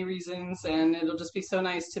many, many reasons, and it'll just be so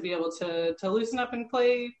nice to be able to loosen up and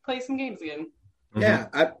play some games again. Yeah,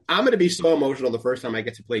 I'm going to be so emotional the first time I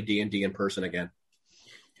get to play D&D in person again.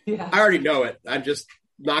 Yeah, I already know it. I'm just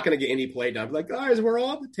not going to get any play done. I'm like, guys, we're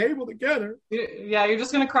all at the table together. Yeah, you're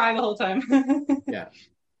just going to cry the whole time. Yeah.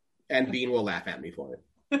 And Bean will laugh at me for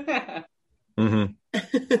it.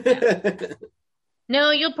 Mm-hmm.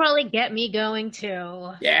 No, you'll probably get me going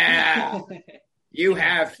too. Yeah. You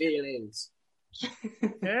have feelings.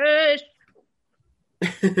 Yes.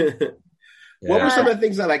 What were some of the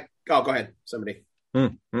things that oh, go ahead, somebody.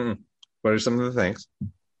 Mm-mm. What are some of the things?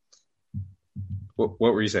 What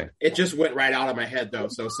were you saying? It just went right out of my head, though,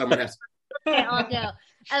 so someone has to... Okay, I'll go.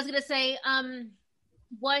 I was going to say,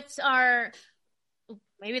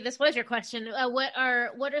 maybe this was your question. What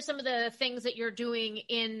are some of the things that you're doing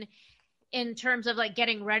in terms of like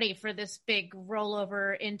getting ready for this big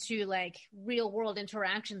rollover into like real world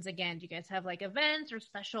interactions again? Do you guys have like events or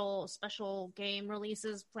special game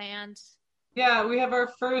releases planned? Yeah, we have our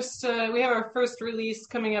first release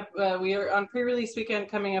coming up. We are on pre-release weekend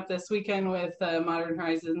coming up this weekend with Modern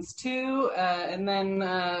Horizons 2, and then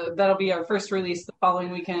that'll be our first release the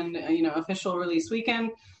following weekend. Official release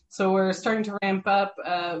weekend. So we're starting to ramp up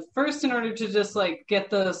first in order to just like get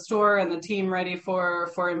the store and the team ready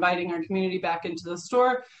for inviting our community back into the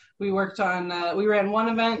store. We worked on, we ran one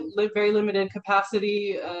event, very limited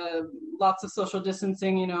capacity, lots of social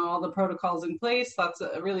distancing, all the protocols in place, lots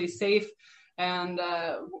of really safe. And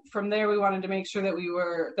from there, we wanted to make sure that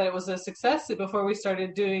it was a success before we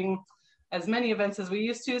started doing as many events as we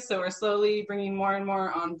used to. So we're slowly bringing more and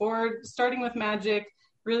more on board, starting with Magic.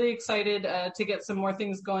 Really excited to get some more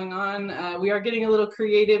things going on. We are getting a little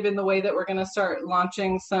creative in the way that we're going to start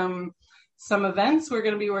launching some events. We're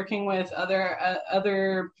going to be working with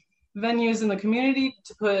other venues in the community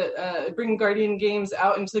to bring Guardian Games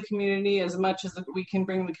out into the community as much as we can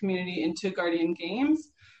bring the community into Guardian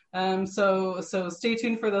Games. So stay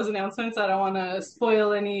tuned for those announcements. I don't want to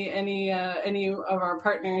spoil any of our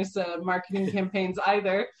partners' marketing campaigns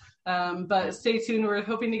either. But stay tuned. We're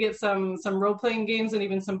hoping to get some role-playing games and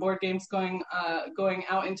even some board games going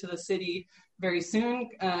out into the city very soon,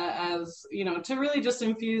 as to really just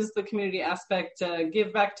infuse the community aspect,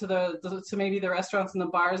 give back to to maybe the restaurants and the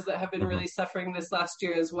bars that have been really suffering this last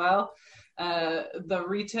year as well. The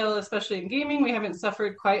retail, especially in gaming, we haven't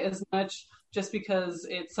suffered quite as much, just because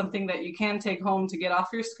it's something that you can take home to get off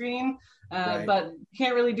your screen. Right. But you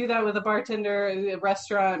can't really do that with a bartender, a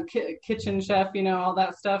restaurant, kitchen chef, all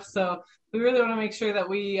that stuff. So we really want to make sure that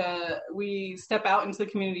we step out into the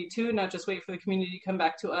community too, not just wait for the community to come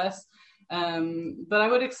back to us. But I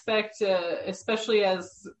would expect, especially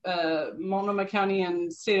as Multnomah County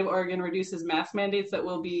and state of Oregon reduces mask mandates, that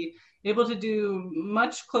we'll be able to do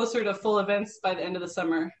much closer to full events by the end of the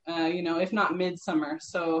summer, if not midsummer.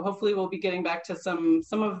 So hopefully we'll be getting back to some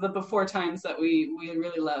of the before times that we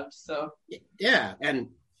really loved. So yeah, and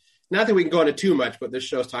not that we can go into too much, but this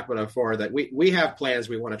show's talked about before that we have plans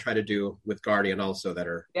we want to try to do with Guardian also that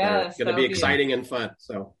are going to be exciting and fun.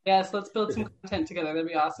 So yes, let's build some content together. That'd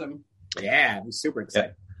be awesome. Yeah, I'm super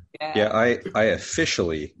excited. Yeah, I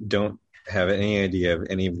officially don't have any idea of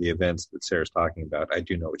any of the events that Sarah's talking about. I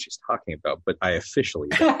do know what she's talking about, but I officially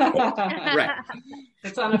don't. Right.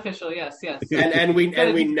 It's unofficial, yes. And we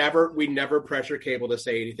never pressure Cable to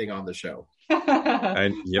say anything on the show.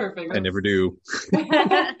 Perfect. I never do.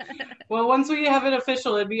 Well, once we have it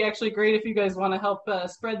official, it'd be actually great if you guys want to help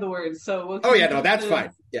spread the word. So that's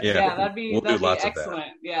fine. Yeah, that'd be lots excellent. Of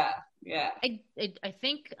that. Yeah. I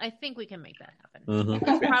think we can make that happen.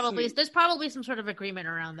 Mm-hmm. There's probably some sort of agreement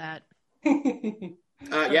around that.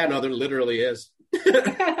 There literally is.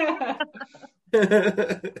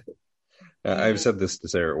 I've said this to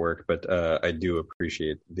Sarah at work, but I do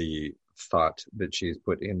appreciate the thought that she's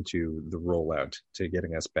put into the rollout to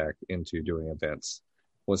getting us back into doing events.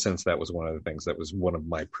 Well, since that was one of the things that was one of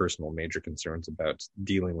my personal major concerns about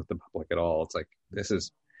dealing with the public at all. It's like,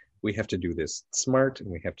 we have to do this smart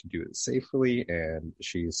and we have to do it safely, and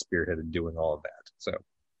she's spearheaded doing all of that. So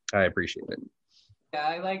I appreciate it. Yeah,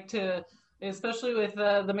 I like to, especially with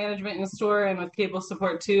the management in store and with Cable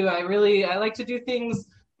support too, I like to do things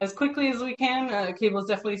as quickly as we can. Cable's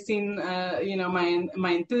definitely seen,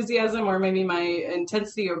 my enthusiasm or maybe my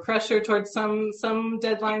intensity or pressure towards some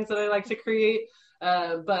deadlines that I like to create.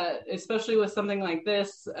 But especially with something like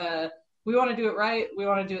this, we want to do it right. We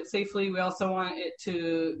want to do it safely. We also want it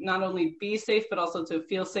to not only be safe, but also to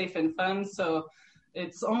feel safe and fun. So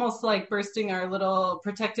it's almost like bursting our little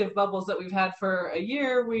protective bubbles that we've had for a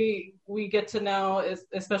year. We get to know,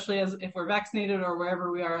 especially as if we're vaccinated or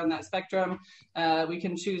wherever we are on that spectrum, we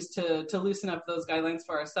can choose to loosen up those guidelines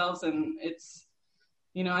for ourselves. And it's,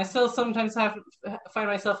 I still sometimes find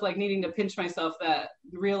myself like needing to pinch myself that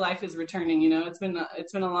real life is returning. It's been a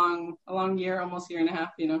long year, almost year and a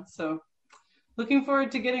half. So looking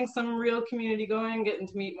forward to getting some real community going, getting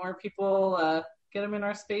to meet more people, get them in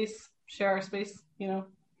our space, share our space. Nice.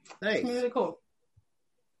 It's really cool.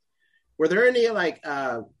 Were there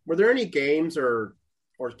any games or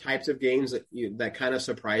types of games that kind of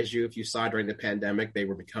surprised you if you saw during the pandemic they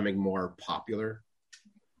were becoming more popular?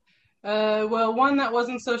 Well, one that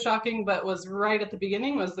wasn't so shocking but was right at the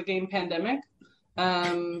beginning was the game Pandemic.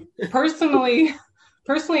 Personally,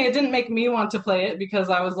 it didn't make me want to play it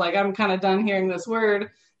because I was like, I'm kind of done hearing this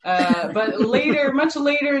word. But much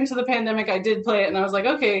later into the pandemic, I did play it, and I was like,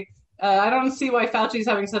 okay, I don't see why Fauci's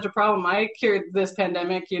having such a problem. I cured this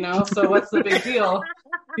pandemic, so what's the big deal,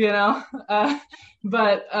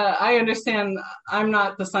 But I understand I'm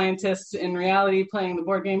not the scientist. In reality, playing the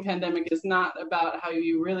board game Pandemic is not about how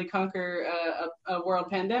you really conquer a world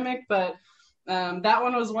pandemic, but that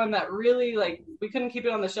one was one that really, we couldn't keep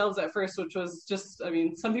it on the shelves at first, which was just,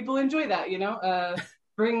 some people enjoy that,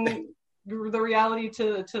 bring the reality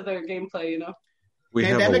to their gameplay, We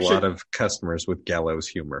Pandemic have a lot of customers with gallows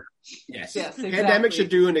humor. Yes, exactly. Pandemic should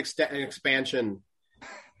do an expansion,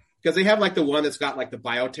 because they have the one that's got the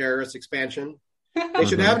bioterrorist expansion. They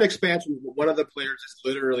should have an expansion where one of the players is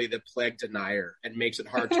literally the plague denier and makes it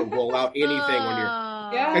hard to roll out anything when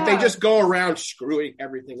you're they just go around screwing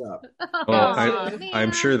everything up.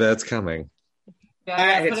 I'm sure that's coming.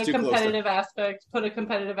 Yeah, put a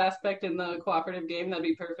competitive aspect in the cooperative game. That'd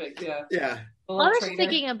be perfect. Yeah. I was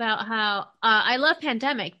thinking about how I love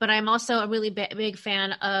Pandemic, but I'm also a really big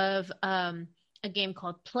fan of a game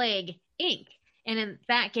called Plague Inc. And in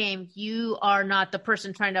that game, you are not the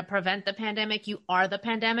person trying to prevent the pandemic. You are the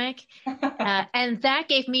pandemic. And that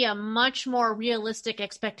gave me a much more realistic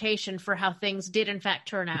expectation for how things did, in fact,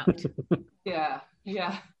 turn out. Yeah.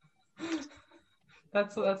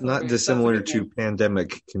 That's not dissimilar to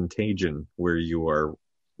Pandemic Contagion, where you are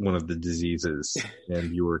one of the diseases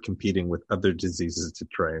and you are competing with other diseases to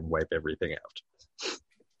try and wipe everything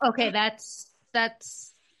out. Okay, that's.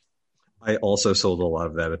 I also sold a lot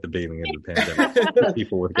of that at the beginning of the pandemic.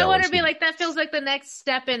 People with I want to be like, that feels like the next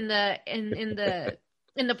step in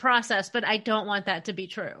the process, but I don't want that to be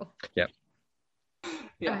true. Yeah.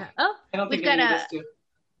 I don't think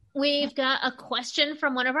we've got a question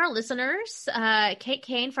from one of our listeners, Kate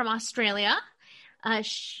Kane from Australia.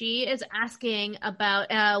 She is asking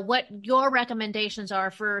about what your recommendations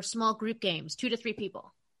are for small group games, 2 to 3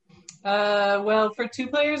 people. Well, for 2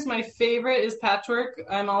 players, my favorite is Patchwork.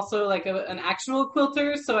 I'm also an actual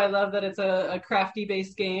quilter, so I love that it's a crafty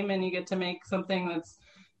based game and you get to make something that's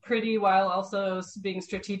pretty while also being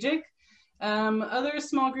strategic. Other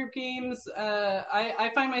small group games,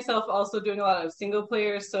 I find myself also doing a lot of single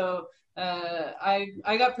player. So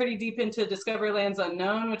I got pretty deep into Discover Lands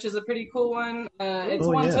Unknown, which is a pretty cool one. I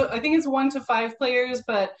think it's 1 to 5 players,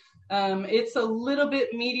 but it's a little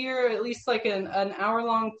bit meatier, at least like an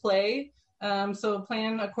hour-long play. So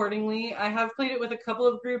plan accordingly. I have played it with a couple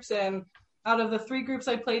of groups, and out of the 3 groups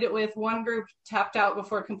I played it with, one group tapped out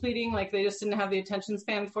before completing, like they just didn't have the attention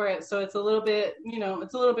span for it. So it's a little bit,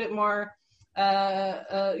 it's a little bit more,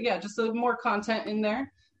 just a more content in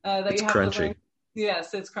there that you have crunchy. to learn.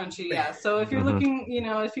 Yes, it's crunchy. Yeah. So if you're looking,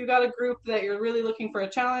 if you got a group that you're really looking for a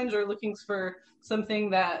challenge or looking for something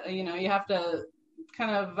that, you have to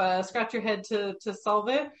kind of scratch your head to solve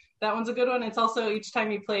it, that one's a good one. It's also, each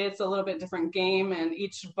time you play, it's a little bit different game, and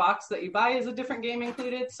each box that you buy is a different game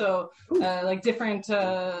included. So like different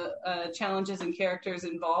challenges and characters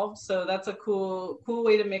involved. So that's a cool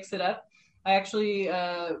way to mix it up. I actually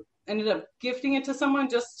ended up gifting it to someone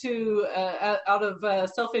just to, out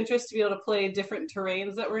of self-interest, to be able to play different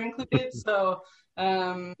terrains that were included. So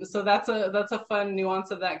that's a fun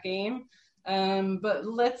nuance of that game. But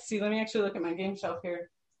let's see, let me actually look at my game shelf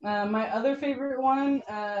here. My other favorite one,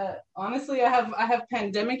 honestly, I have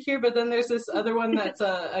Pandemic here, but then there's this other one that's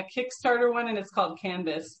a Kickstarter one, and it's called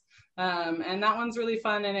Canvas. And that one's really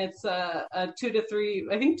fun, and it's a 2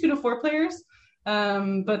 to 4 players.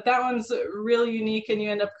 But that one's really unique, and you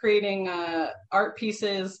end up creating art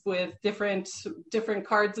pieces with different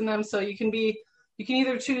cards in them. So you can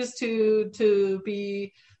either choose to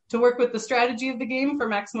work with the strategy of the game for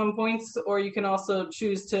maximum points, or you can also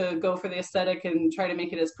choose to go for the aesthetic and try to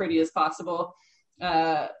make it as pretty as possible.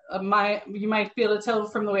 You might be able to tell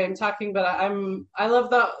from the way I'm talking, but I love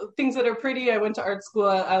the things that are pretty. I went to art school.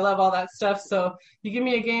 I love all that stuff. So you give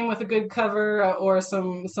me a game with a good cover or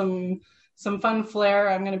some fun flair,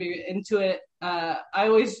 I'm going to be into it. I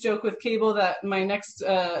always joke with Cable that my next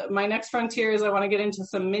frontier is I want to get into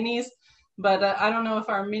some minis. But I don't know if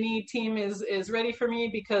our mini team is ready for me,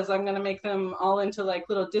 because I'm going to make them all into like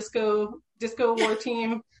little disco war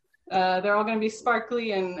team. They're all going to be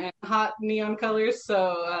sparkly and hot neon colors.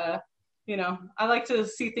 So, I like to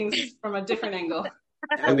see things from a different angle.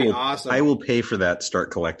 That'd be awesome. I will pay for that start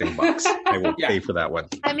collecting box. I will pay for that one.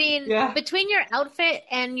 I mean, between your outfit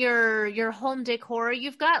and your home decor,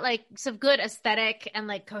 you've got like some good aesthetic and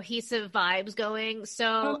like cohesive vibes going.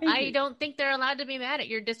 So I don't think they're allowed to be mad at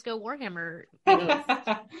your Disco Warhammer.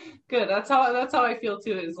 Good. That's how I feel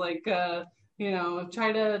too. Is like try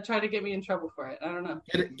to get me in trouble for it. I don't know.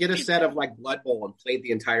 Get a set of like Blood Bowl and play the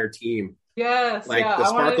entire team. Yes. Like the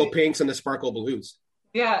sparkle pinks and the sparkle blues.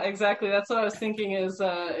 Yeah, exactly. That's what I was thinking is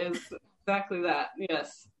exactly that.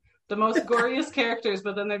 Yes. The most goriest characters,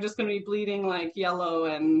 but then they're just going to be bleeding like yellow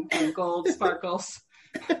and gold sparkles.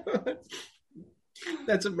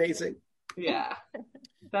 That's amazing. Yeah.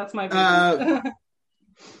 That's my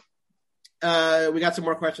we got some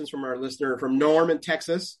more questions from our listener from Norm in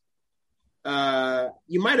Texas.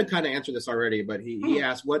 You might have kind of answered this already, but he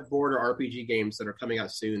asked what board or RPG games that are coming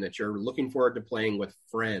out soon that you're looking forward to playing with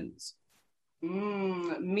friends.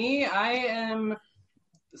 Me, I am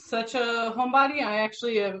such a homebody. I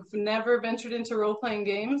actually have never ventured into role-playing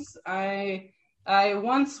games. I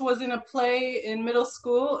once was in a play in middle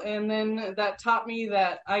school, and then that taught me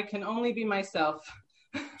that I can only be myself.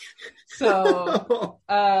 So,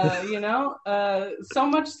 so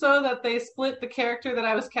much so that they split the character that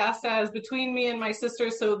I was cast as between me and my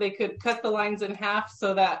sister, so they could cut the lines in half,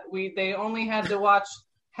 so that they only had to watch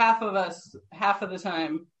half of us half of the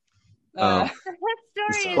time. That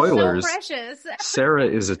story spoilers. is so precious. Sarah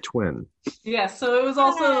is a twin. Yeah, so it was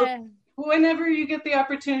also whenever you get the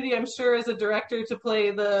opportunity, I'm sure as a director, to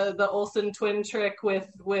play the Olsen twin trick with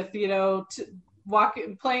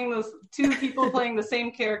playing those two people playing the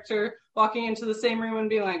same character, walking into the same room and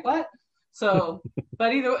being like, what? So,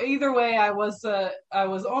 but either way, I was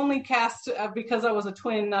only cast because I was a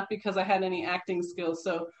twin, not because I had any acting skills.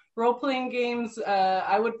 So role playing games,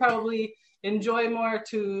 I would probably enjoy more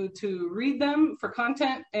to read them for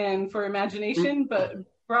content and for imagination, but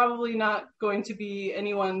probably not going to be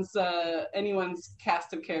anyone's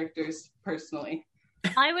cast of characters personally.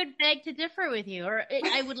 I would beg to differ with you, or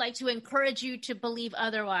I would like to encourage you to believe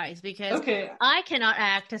otherwise, because I cannot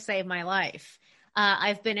act to save my life.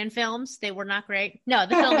 I've been in films. They were not great. No,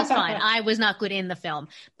 the film was fine. I was not good in the film.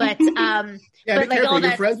 But be like careful. all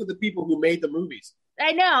You're friends with the people who made the movies.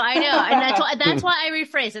 I know. And that's why I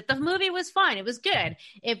rephrased it. The movie was fine. It was good.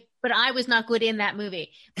 But I was not good in that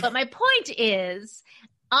movie. But my point is,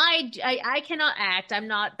 I cannot act. I'm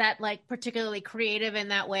not that like particularly creative in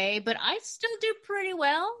that way, but I still do pretty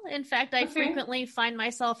well. In fact, I frequently find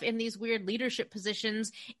myself in these weird leadership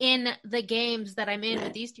positions in the games that I'm in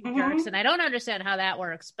with these two characters, and I don't understand how that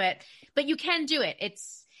works, but you can do it.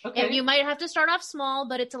 And you might have to start off small,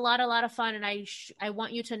 but it's a lot of fun, and I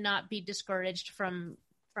want you to not be discouraged from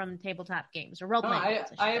tabletop games or role playing games.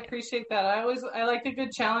 I appreciate that. I like a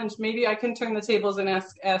good challenge. Maybe I can turn the tables and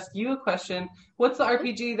ask you a question. What's the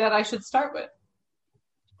RPG that I should start with?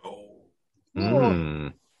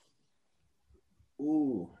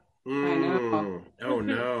 Ooh. I know. Oh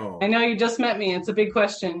no. I know you just met me. It's a big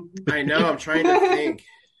question. I know. I'm trying to think.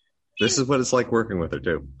 This is what it's like working with her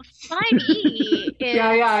too. 5e is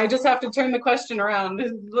Yeah. I just have to turn the question around.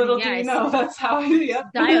 Little do you know, that's how I do.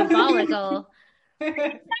 Yep. diabolical.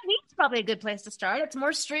 It's probably a good place to start. It's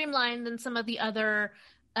more streamlined than some of the other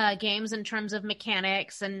games in terms of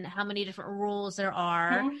mechanics and how many different rules there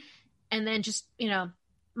are. And then just,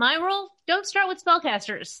 my rule, don't start with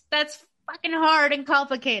spellcasters. That's fucking hard and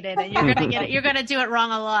complicated, and you're gonna do it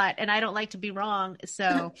wrong a lot, and I don't like to be wrong,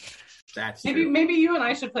 so That's maybe you and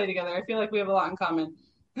I should play together. I feel like we have a lot in common.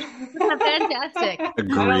 fantastic.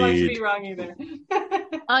 Agreed. I don't like to be wrong either.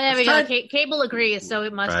 Oh, there we go. Cable agrees, so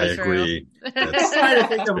it must I be true. agree. I'm That's trying to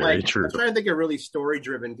think of very true. I'm trying to think of really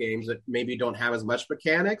story-driven games that maybe don't have as much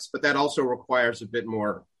mechanics, but that also requires a bit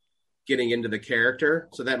more getting into the character.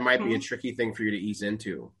 So that might be a tricky thing for you to ease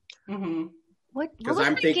into. What Because was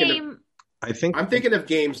I'm the thinking game? I think I'm thinking of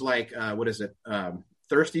games like what is it?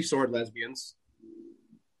 Thirsty Sword Lesbians.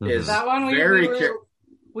 Is That one very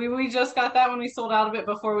we just got that when we sold out of it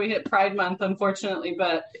before we hit Pride Month, unfortunately.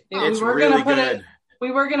 But it's we were really gonna put good. it. We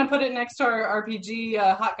were gonna put it next to our RPG,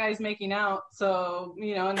 Hot Guys Making Out. So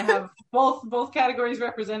and have both categories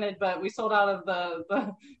represented. But we sold out of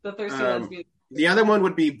the Thirsty Lesbians. The other one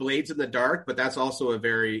would be Blades in the Dark, but that's also a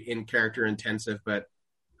very in-character intensive, but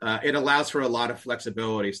it allows for a lot of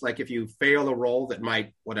flexibility. It's like if you fail a roll that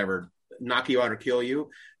might, knock you out or kill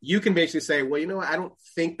you, you can basically say, well, what? I don't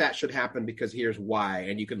think that should happen because here's why,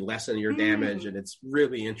 and you can lessen your damage, and it's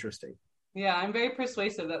really interesting. Yeah, I'm very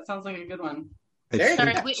persuasive. That sounds like a good one.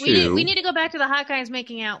 Sorry, we need to go back to the Hot Guys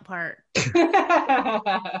Making Out part. You're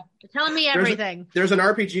telling me everything. There's an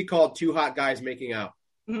RPG called Two Hot Guys Making Out.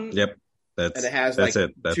 Yep. And it has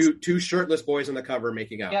two shirtless boys on the cover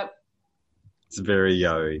making out. Yep. It's very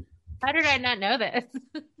yaoi. How did I not know this?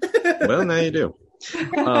 Well, now you do.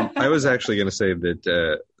 I was actually going to say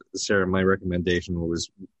that, Sarah, my recommendation was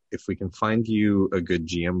if we can find you a good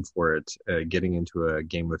GM for it, getting into a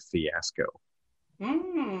game of Fiasco.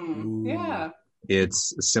 Yeah.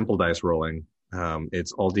 It's simple dice rolling.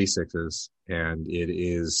 It's all D6s, and it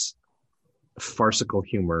is farcical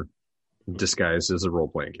humor disguised as a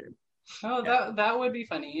role-playing game. Oh, that would be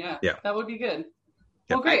funny. Yeah. That would be good.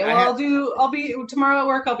 Yep. Well, great. I'll be tomorrow at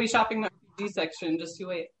work. I'll be shopping the RPG section. Just you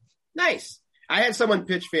wait. Nice. I had someone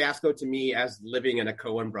pitch Fiasco to me as living in a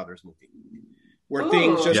Coen Brothers movie, where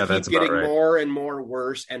things just keep getting more and more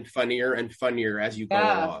worse and funnier as you go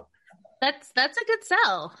along. That's a good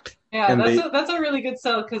sell. Yeah, that's a really good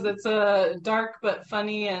sell because it's dark but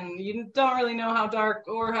funny, and you don't really know how dark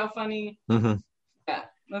or how funny. Mm-hmm. Yeah,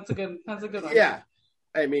 that's a good one. Yeah,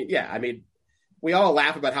 I mean, we all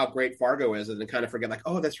laugh about how great Fargo is, and then kind of forget, like,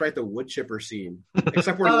 oh, that's right, the wood chipper scene.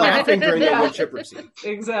 Except we're laughing during the wood chipper scene.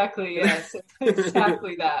 Exactly. Yes.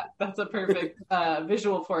 Exactly that. That's a perfect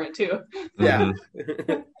visual for it too. Yeah.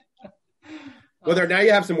 Well, now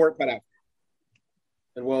you have some work cut out,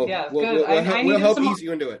 and we'll help ease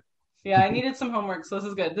you into it. Yeah, I needed some homework, so this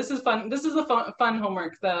is good. This is fun. This is the fun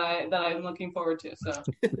homework that I'm looking forward to. So.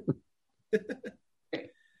 Great.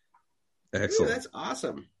 Excellent. Ooh, that's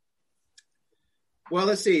awesome. Well,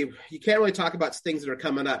 let's see. You can't really talk about things that are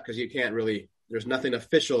coming up because there's nothing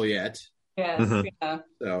official yet. Yes, yeah.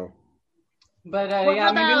 So, but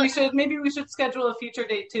maybe we should schedule a future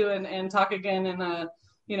date too, and talk again in a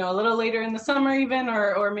little later in the summer even,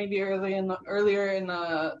 or maybe earlier in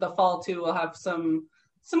the fall too. We'll have some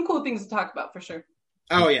cool things to talk about for sure.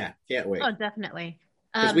 Oh yeah, can't wait. Oh, definitely.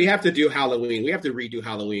 Because we have to do Halloween. We have to redo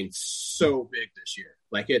Halloween so big this year.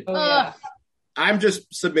 Like it. Oh, yeah. I'm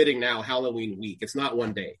just submitting now Halloween week. It's not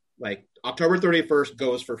one day. Like October 31st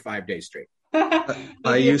goes for 5 days straight.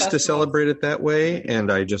 I used to celebrate it that way, and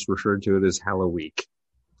I just referred to it as Halloween.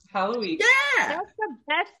 Halloween. Yeah. That's the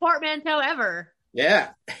best portmanteau ever.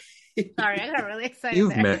 Yeah. Sorry, I got really excited.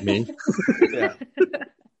 You've met me. Yeah.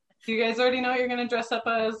 Do you guys already know what you're going to dress up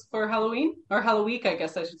as for Halloween? Or Halloween, I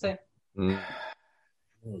guess I should say. Oh,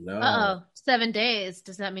 no. 7 days.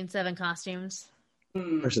 Does that mean 7 costumes?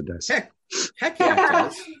 Of course it does. Heck yeah, it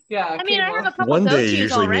does. Yeah, I mean, I Cable. have a couple One day go-tos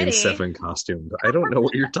usually already. means 7 costumed. I don't know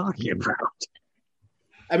what you're talking about.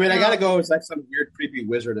 I mean, I gotta go as like some weird, creepy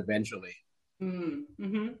wizard eventually.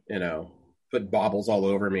 Mm-hmm. You know, put baubles all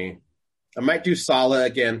over me. I might do Sala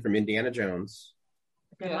again from Indiana Jones.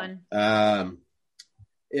 Good Yeah. one.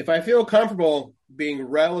 If I feel comfortable being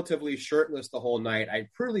relatively shirtless the whole night, I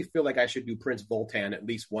truly feel like I should do Prince Voltan at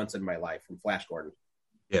least once in my life from Flash Gordon.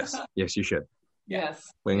 Yes, you should. Yes.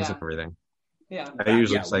 Wings Yeah. and everything. Yeah. I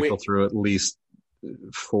usually Yeah, cycle through at least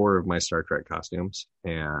 4 of my Star Trek costumes,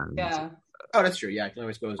 and Yeah. Oh, that's true. Yeah, I can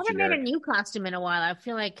always go as I haven't made a generic. new costume in a while. I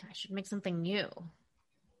feel like I should make something new.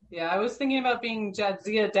 Yeah, I was thinking about being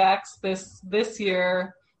Jadzia Dax this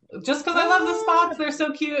year, just because I love the spots. They're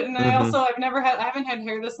so cute, and I haven't had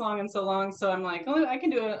hair this long in so long, so I'm like, oh, I can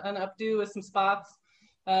do an updo with some spots.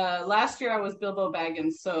 Last year I was Bilbo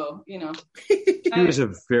Baggins, so you know. he was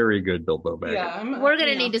a very good Bilbo Baggins. Yeah, We're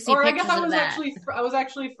gonna need to see Or I pictures guess of that. I was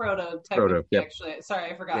actually Frodo. Frodo, yep. Actually,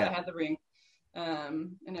 sorry, I forgot. Yeah. I had the ring,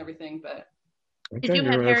 and everything, but. Did you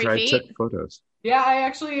have hairy I feet? took photos. Yeah, I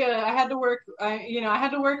actually I had to work. I had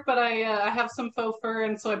to work, but I have some faux fur,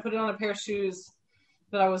 and so I put it on a pair of shoes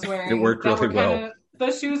that I was wearing. It worked that really were well. kinda,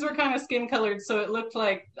 the shoes were kind of skin colored, so it looked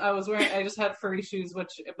like I was wearing. I just had furry shoes, but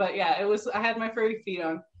yeah, it was. I had my furry feet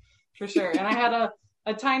on, for sure, and I had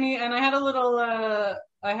a tiny, and I had a little. I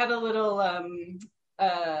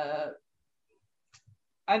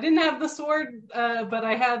didn't have the sword, but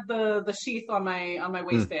I had the sheath on my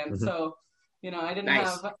waistband. Mm-hmm. So, you know, I didn't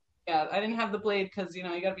Nice. I didn't have the blade because you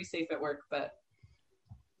know you got to be safe at work. But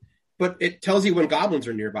But it tells you when goblins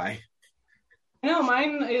are nearby. no,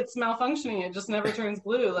 mine it's malfunctioning. It just never turns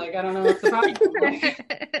blue. Like I don't know what's the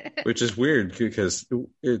problem. Which is weird because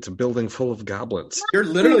it's a building full of goblins. You're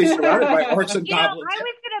literally surrounded by orcs and You know, I goblins.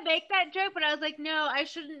 was gonna make that joke, but I was like, no, I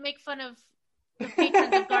shouldn't make fun of the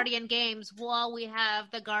patrons of Guardian Games while we have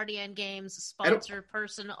the Guardian Games sponsor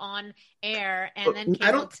person on air, and then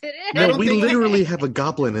I don't- cancel it. I No, don't we think- literally have a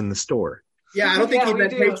goblin in the store. Yeah, I don't think Yeah, he we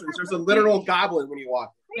meant do. patrons. There's a literal goblin when you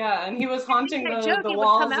walk. Yeah, and he was haunting That joke, the it would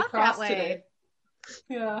walls come out across that way. today.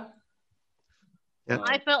 Yeah. Yeah.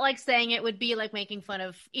 I felt like saying it would be like making fun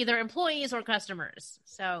of either employees or customers,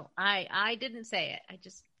 so I didn't say it. I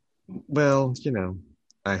just Well, you know,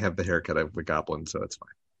 I have the haircut of the goblin, so it's fine.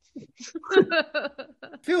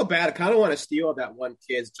 I feel bad. I kind of want to steal that one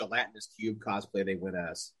kid's gelatinous cube cosplay they went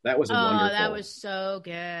as. That was wonderful. that was so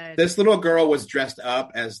good. This little girl was dressed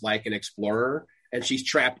up as like an explorer, and she's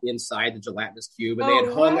trapped inside the gelatinous cube. And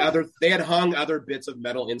they had hung other bits of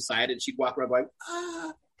metal inside it. And she'd walk around going,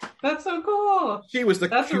 "Ah!" That's so cool. She was the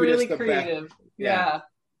That's cutest really of that. creative. Yeah.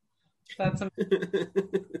 That's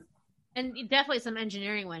And definitely some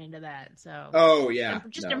engineering went into that. So Oh yeah,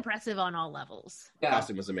 just no. impressive on all levels. The yeah.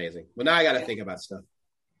 costume was amazing. Well, now I got to think about stuff.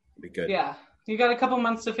 It'll be good. Yeah. You got a couple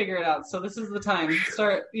months to figure it out. So this is the time.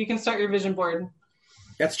 You can start your vision board.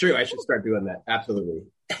 That's true. I should start doing that. Absolutely.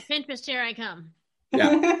 Pinterest, here I come.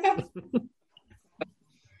 Yeah.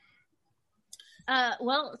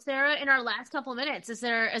 Well, Sarah, in our last couple of minutes, is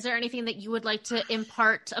there anything that you would like to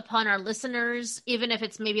impart upon our listeners, even if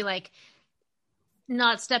it's maybe like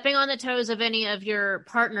not stepping on the toes of any of your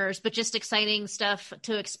partners, but just exciting stuff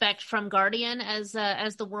to expect from Guardian as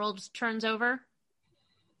the world turns over?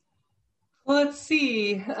 Well, let's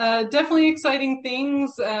see. Definitely exciting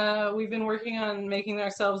things. We've been working on making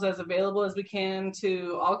ourselves as available as we can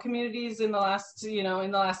to all communities in the last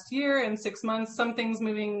year and 6 months. Some things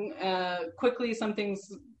moving quickly. Some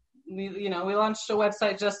things, we launched a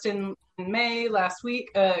website just in May last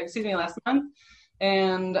month.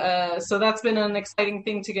 And so that's been an exciting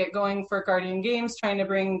thing to get going for Guardian Games, trying to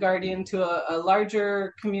bring Guardian to a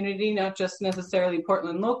larger community, not just necessarily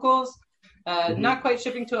Portland locals. Not quite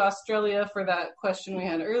shipping to Australia for that question we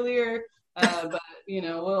had earlier, but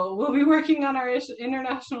we'll be working on our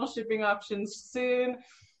international shipping options soon.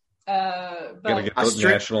 But Gotta get those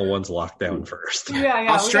national ones locked down first. yeah,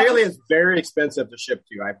 Australia is very expensive to ship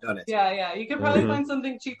to. I've done it. Yeah. You could probably find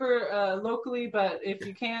something cheaper locally, but if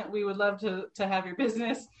you can't, we would love to have your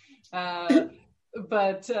business.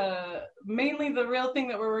 But mainly the real thing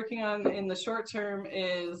that we're working on in the short term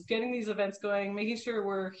is getting these events going, making sure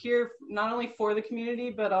we're here not only for the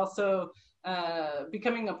community, but also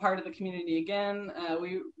becoming a part of the community again.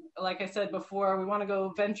 Like I said before, we want to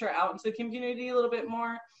go venture out into the community a little bit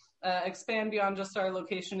more, expand beyond just our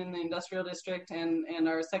location in the industrial district and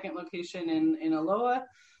our second location in Aloha.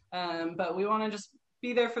 But we want to just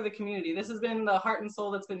be there for the community. This has been the heart and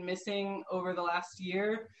soul that's been missing over the last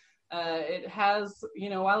year. It has,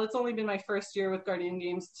 while it's only been my first year with Guardian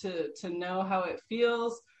Games, to know how it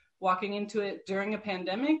feels walking into it during a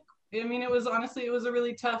pandemic I mean, it was a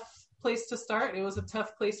really tough place to start. It was a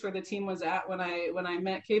tough place where the team was at when I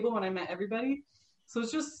met Cable, when I met everybody. So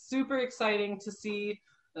it's just super exciting to see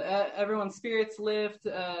everyone's spirits lift.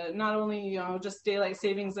 Not only just daylight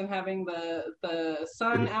savings and having the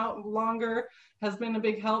sun out longer has been a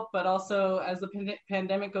big help, but also as the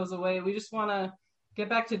pandemic goes away, we just want to get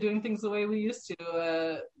back to doing things the way we used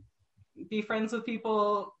to. Be friends with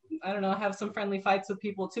people. I don't know, have some friendly fights with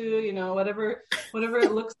people too. Whatever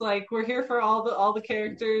it looks like. We're here for all the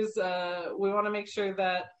characters. We want to make sure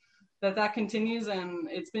that continues, and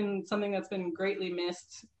it's been something that's been greatly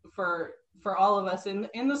missed for all of us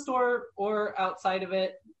in the store or outside of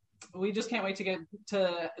it. We just can't wait to get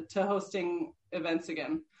to hosting events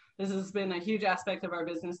again. This has been a huge aspect of our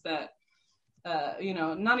business that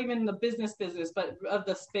not even the business, but of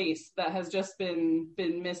the space that has just been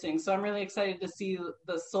missing. So I'm really excited to see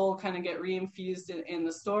the soul kind of get reinfused in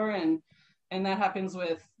the store, and that happens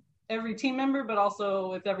with every team member, but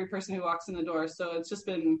also with every person who walks in the door. So it's just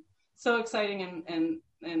been so exciting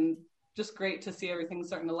and just great to see everything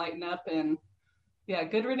starting to lighten up. And yeah,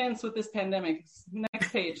 good riddance with this pandemic.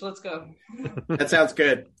 Next page, let's go. That sounds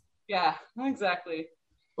good. Yeah, exactly.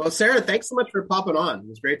 Well, Sarah, thanks so much for popping on. It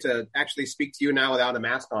was great to actually speak to you now without a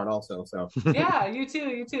mask on also. So yeah, you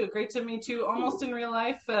too. Great to meet you almost in real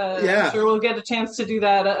life. Yeah. I'm sure we'll get a chance to do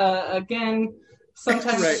that again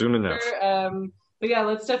sometime Right. Soon enough. But yeah,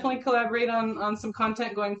 let's definitely collaborate on some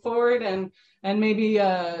content going forward, and maybe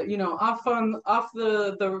off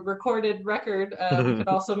the recorded record, we could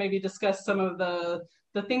also maybe discuss some of the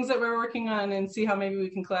things that we're working on and see how maybe we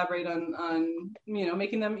can collaborate on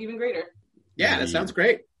making them even greater. Yeah, that sounds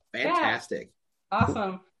great. Fantastic. Yeah.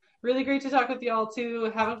 Awesome. Really great to talk with y'all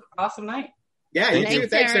too. Have an awesome night. Yeah, you too.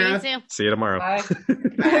 Thanks, Sarah. You too. See you tomorrow. Bye.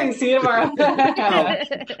 See you tomorrow.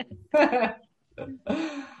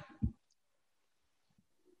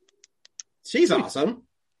 She's awesome.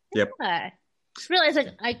 Yep. Just realized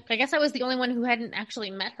I guess I was the only one who hadn't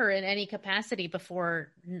actually met her in any capacity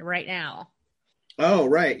before right now. Oh,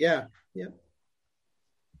 right. Yeah. Yep.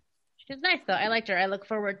 She's nice, though. I liked her. I look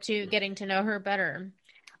forward to getting to know her better.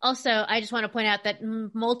 Also, I just want to point out that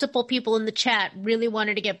multiple people in the chat really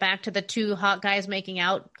wanted to get back to the two hot guys making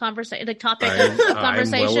out conversation, the topic of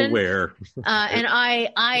conversation. I'm well aware. And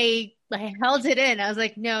I held it in. I was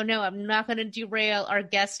like, no, I'm not going to derail our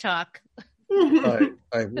guest talk. I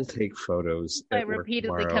will take photos. By at work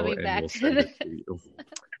repeatedly tomorrow coming and back we'll to send the- it to you.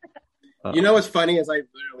 You know what's funny is I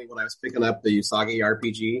literally, when I was picking up the Usagi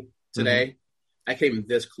RPG today, I came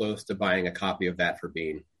this close to buying a copy of that for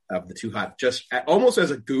Bean, of the Two Hot, just almost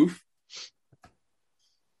as a goof.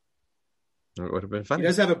 It would have been fun. He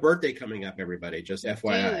does have a birthday coming up, everybody, just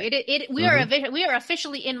FYI. Dude, we are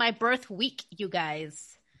officially in my birth week, you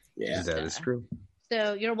guys. Yeah. That is true.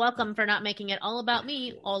 So you're welcome for not making it all about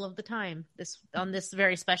me all of the time on this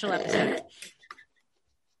very special episode. It's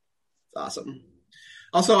awesome.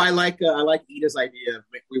 Also, I like Ida's idea.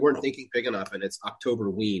 We weren't thinking big enough, and it's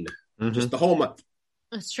Octoberween, just the whole month.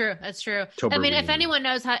 That's true. Octoberween. I mean, if anyone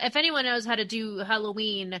knows how to do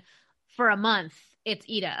Halloween for a month, it's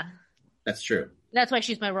Ida. That's true. That's why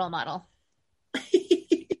she's my role model.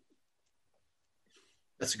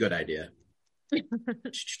 That's a good idea.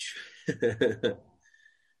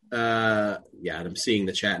 Yeah, I'm seeing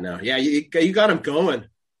the chat now. Yeah, you got him going.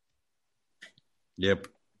 Yep.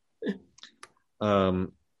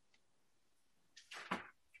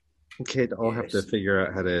 Okay, I'll have to figure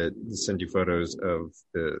out how to send you photos of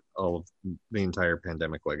all of the entire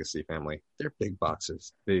Pandemic Legacy family. They're big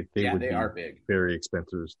boxes. They are big. Very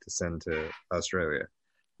expensive to send to Australia.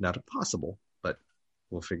 Not impossible, but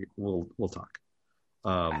we'll figure. We'll talk.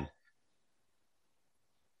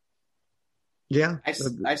 Yeah,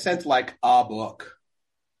 I sent like a book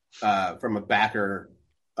from a backer.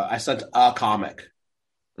 I sent a comic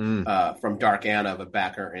from Dark Anna of a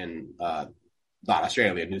backer in not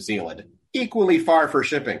Australia, New Zealand, equally far for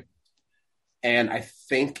shipping. And I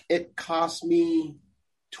think it cost me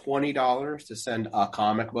 $20 to send a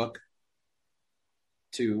comic book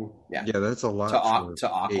to that's a lot to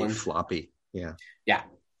Auckland. A floppy. Yeah.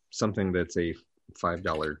 Something that's a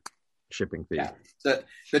 $5 shipping fee. Yeah.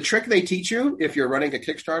 The trick they teach you if you're running a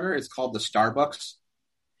Kickstarter is called the Starbucks.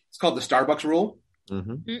 It's called the Starbucks rule.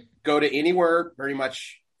 Mm-hmm. Go to anywhere very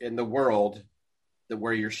much in the world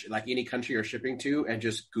where you're like any country you're shipping to, and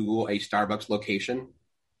just Google a Starbucks location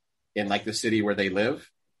in like the city where they live,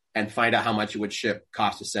 and find out how much it would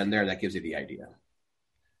cost to send there. And that gives you the idea.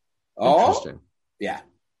 Interesting. Oh, yeah.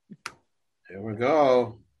 Here we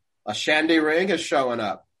go. A Shandy ring is showing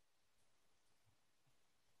up.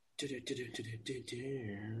 Doom,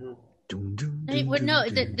 doom. Hey, what, no,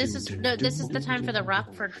 this is the time for the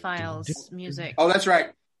Rockford Files music. Oh, that's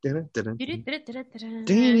right. Hold on.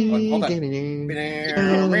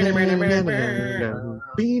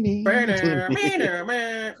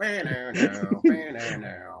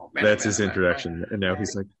 That's his introduction, and now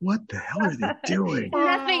he's like, "What the hell are they doing?"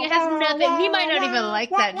 Nothing has nothing. He might not even like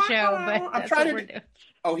that show, but I'm that's trying what to we're doing.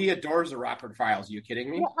 Oh, he adores the Rockford Files. Are you kidding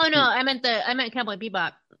me? Oh no, I meant Cowboy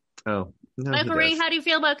Bebop. Oh, no, Michael Ring, how do you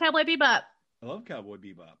feel about Cowboy Bebop? I love Cowboy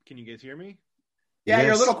Bebop. Can you guys hear me? Yeah, Yes.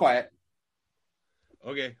 you're a little quiet.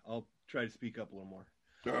 Okay, I'll try to speak up a little more.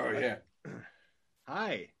 Oh yeah.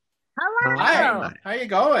 Hi. Hello. Hi. How you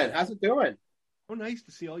going? How's it doing? Oh, nice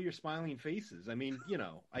to see all your smiling faces. I mean, you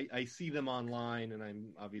know, I see them online, and I'm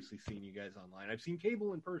obviously seeing you guys online. I've seen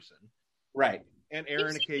Cable in person, Right. and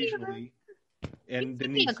Aaron You've seen occasionally, and I've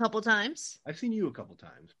seen me Denise. a couple times, I've seen you a couple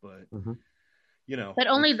times, but you know, but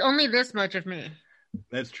only this much of me.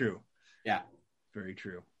 that's true. Yeah. Very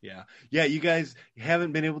true. Yeah. You guys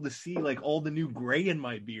haven't been able to see like all the new gray in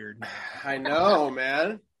my beard now. I know,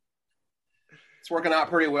 man. It's working out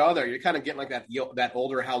pretty well there. You're kind of getting like that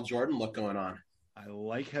older Hal Jordan look going on. I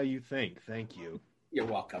like how you think. Thank you. You're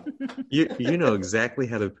welcome. You know exactly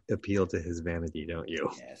how to appeal to his vanity, don't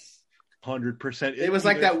you? Yes. 100%. It was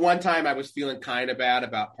like that one time I was feeling kind of bad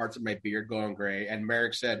about parts of my beard going gray, and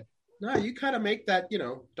Merrick said, "No, you kind of make that,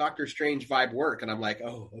 Doctor Strange vibe work." And I'm like,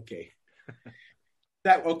 "Oh, okay."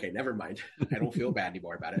 Okay, never mind. I don't feel bad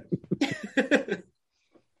anymore about it.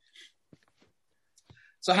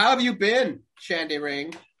 So how have you been, Shandy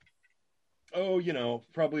Ring? Oh,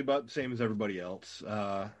 probably about the same as everybody else.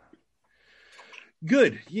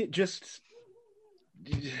 Good. Just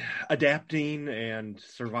adapting and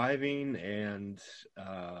surviving and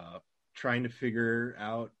trying to figure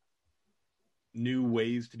out new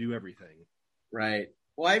ways to do everything. Right.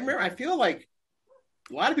 Well, I feel like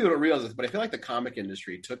a lot of people don't realize this, but I feel like the comic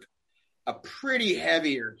industry took a pretty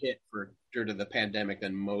heavier hit due to the pandemic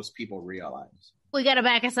than most people realize. We got to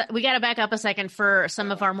back up a second for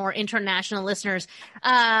some of our more international listeners,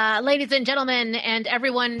 ladies and gentlemen, and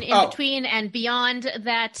everyone in between and beyond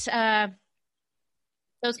that.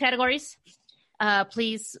 Those categories.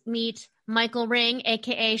 Please meet Michael Ring,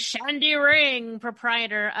 aka Shandy Ring,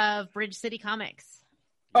 proprietor of Bridge City Comics.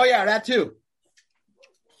 Oh yeah, that too.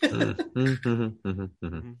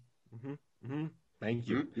 Thank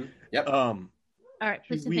you. Yep. All right,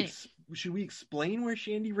 please continue. Should we explain where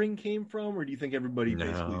Shandy Ring came from, or do you think everybody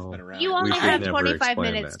basically has been around? You only have 25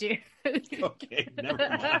 explain minutes, dude. Okay, never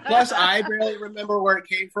mind. Plus, I barely remember where it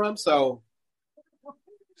came from, so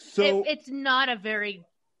it's not a very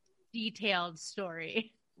detailed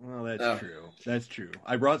story. Well, that's true. That's true.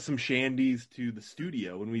 I brought some Shandies to the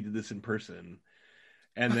studio when we did this in person,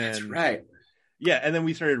 and then that's right. Yeah, and then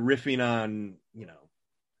we started riffing on,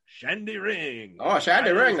 Shandy Ring. Oh,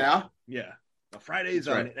 Shandy Ring now. Yeah. Fridays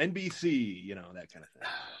on NBC, that kind of thing.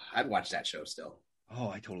 I'd watch that show still. Oh,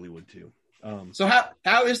 I totally would too. So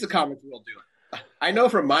how is the comic world doing? I know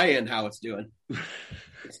from my end how it's doing.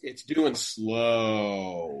 It's doing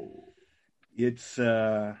slow. It's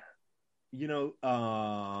it's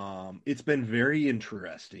been very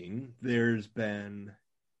interesting. There's been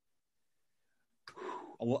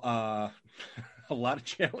a lot of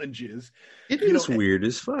challenges. It is weird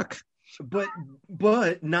as fuck. But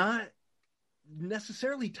not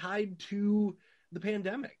necessarily tied to the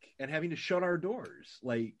pandemic and having to shut our doors.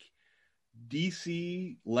 Like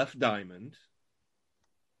DC left Diamond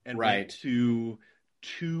and went to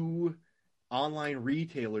 2 online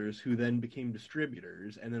retailers who then became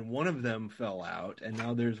distributors, and then one of them fell out, and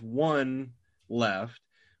now there's one left.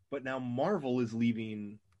 But now Marvel's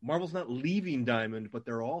not leaving Diamond, but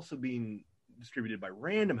they're also being distributed by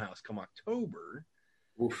Random House come October.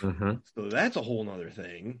 So that's a whole nother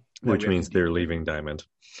thing. Which means they're leaving Diamond.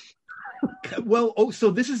 Well,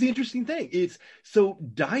 so this is the interesting thing. So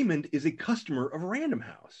Diamond is a customer of Random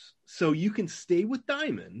House. So you can stay with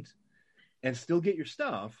Diamond and still get your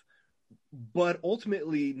stuff, but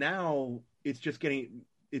ultimately now it's just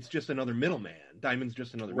another middleman. Diamond's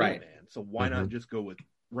just another middleman. So why not just go with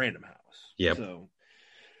Random House? Yep.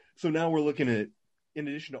 So now we're looking at, in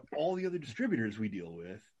addition to all the other distributors we deal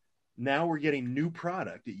with, now we're getting new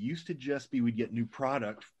product. It used to just be we'd get new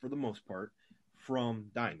product for the most part from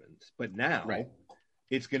Diamond, but now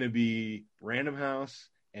it's going to be Random House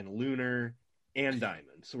and Lunar and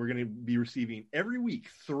Diamond. So we're going to be receiving every week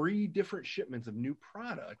 3 different shipments of new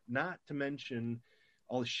product, not to mention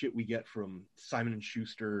all the shit we get from Simon &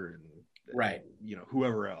 Schuster and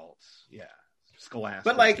whoever else. Yeah.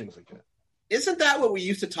 Scholastic, but things like that. Isn't that what we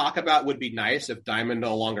used to talk about would be nice if Diamond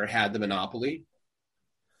no longer had the monopoly?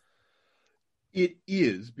 It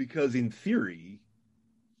is, because in theory,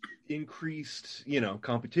 increased,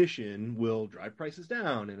 competition will drive prices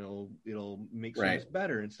down, and it'll make service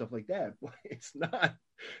better and stuff like that. It's not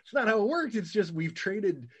how it works. It's just we've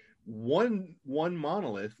traded one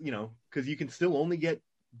monolith, because you can still only get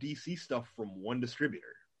DC stuff from one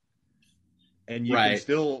distributor, and you can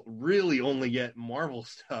still really only get Marvel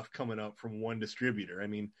stuff coming up from one distributor. I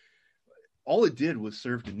mean, all it did was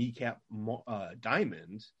serve to kneecap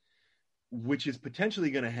Diamond, which is potentially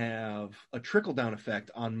going to have a trickle-down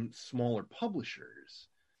effect on smaller publishers.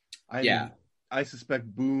 I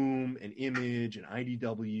suspect Boom and Image and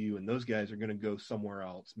IDW and those guys are going to go somewhere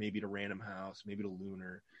else, maybe to Random House, maybe to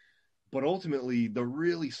Lunar. But ultimately, the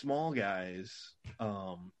really small guys,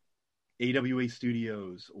 AWA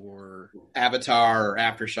Studios or Avatar or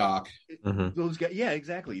Aftershock, those guys, yeah,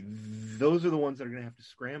 exactly. Those are the ones that are going to have to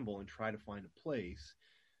scramble and try to find a place,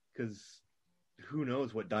 because who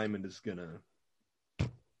knows what Diamond is going to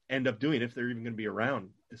end up doing, if they're even going to be around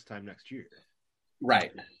this time next year.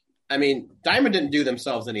 Right. I mean, Diamond didn't do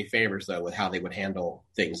themselves any favors, though, with how they would handle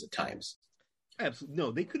things at times. Absolutely.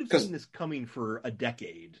 No, they could have seen this coming for a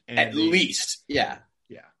decade. At least. Yeah.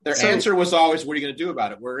 Yeah. Their answer was always, what are you going to do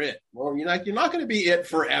about it? We're it. Well, you're not going to be it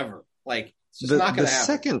forever. Like, it's just not going to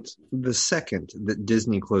happen. The second that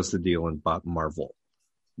Disney closed the deal and bought Marvel,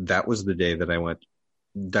 that was the day that I went,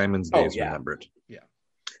 Diamond's days remembered. Yeah.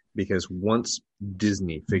 Because once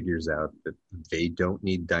Disney figures out that they don't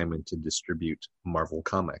need Diamond to distribute Marvel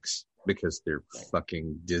comics because they're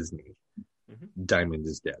fucking Disney, Diamond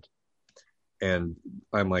is dead. And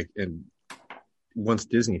I'm like, and once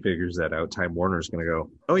Disney figures that out, Time Warner's going to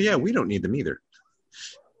go, oh yeah, we don't need them either.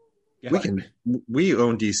 Yeah. We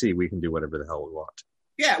own DC. We can do whatever the hell we want.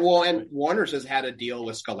 Yeah. Well, and Warner's has had a deal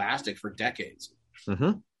with Scholastic for decades.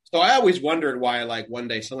 Mm-hmm. So I always wondered why, like, one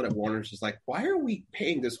day someone at Warner's is like, why are we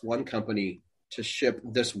paying this one company to ship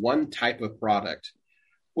this one type of product?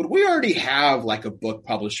 Would we already have like a book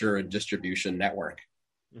publisher and distribution network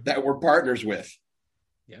that we're partners with?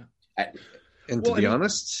 Yeah. And to be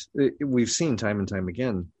honest, we've seen time and time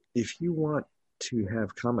again, if you want to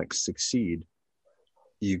have comics succeed,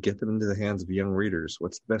 you get them into the hands of young readers.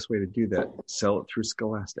 What's the best way to do that? Sell it through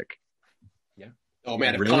Scholastic. Yeah. Oh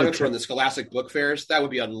man, if comics were in the Scholastic book fairs, that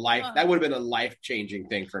would be that would have been a life-changing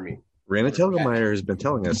thing for me. Raina Telgemeier has been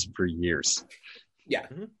telling us for years. Yeah.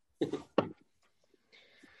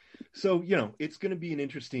 So, it's going to be an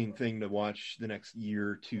interesting thing to watch the next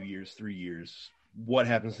year, 2 years, 3 years. What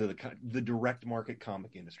happens to the direct market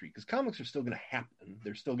comic industry? Because comics are still going to happen.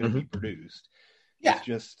 They're still going to be produced. Yeah. It's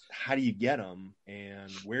just, how do you get them,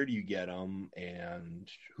 and where do you get them, and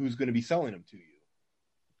who's going to be selling them to you?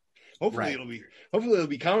 Hopefully it'll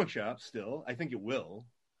be comic shops still. I think it will.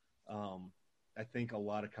 I think a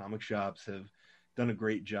lot of comic shops have done a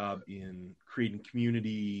great job in creating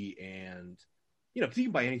community, and because you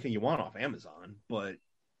can buy anything you want off Amazon, but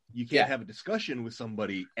you can't have a discussion with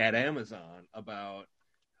somebody at Amazon about,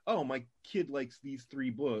 oh, my kid likes these 3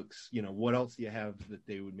 books. What else do you have that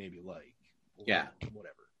they would maybe like? Or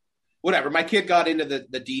whatever. My kid got into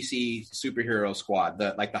the DC superhero squad,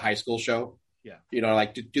 the high school show. Yeah.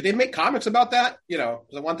 Like, do they make comics about that?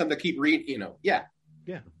 Because I want them to keep reading, Yeah.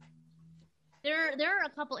 Yeah. There are a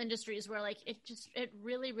couple industries where like it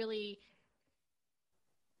really, really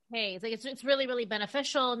pays. Like it's really, really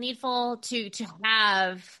beneficial, needful to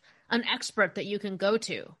have an expert that you can go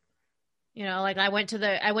to. Like I went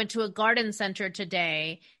to a garden center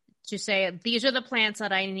today to say, these are the plants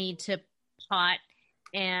that I need to pot,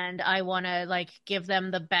 and I want to like give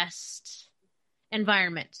them the best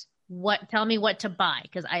environment. Tell me what to buy,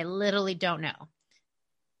 because I literally don't know.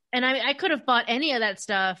 And I could have bought any of that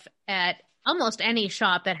stuff at almost any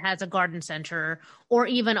shop that has a garden center, or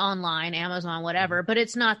even online, Amazon, whatever, but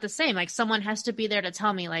it's not the same. Like, someone has to be there to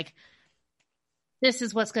tell me, like, this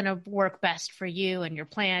is what's going to work best for you and your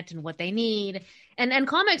plant and what they need. And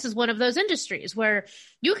comics is one of those industries where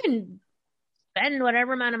you can spend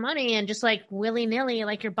whatever amount of money and just like willy-nilly,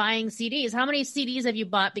 like you're buying CDs. How many CDs have you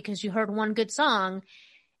bought because you heard one good song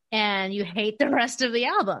and you hate the rest of the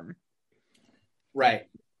album? Right.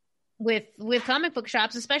 With comic book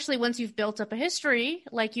shops, especially once you've built up a history,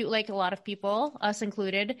 like a lot of people, us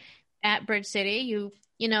included, at Bridge City,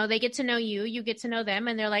 they get to know you, you get to know them,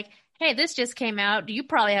 and they're like, hey, this just came out. You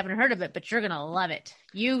probably haven't heard of it, but you're going to love it.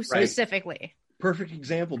 You specifically. Perfect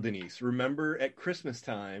example, Denise. Remember at Christmas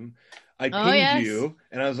time, I pinged you,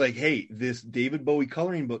 and I was like, hey, this David Bowie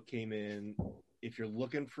coloring book came in. If you're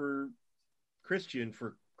looking for Christian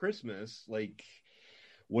for Christmas, like,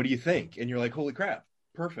 what do you think? And you're like, holy crap.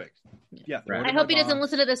 Perfect. Yeah. Right. I hope he doesn't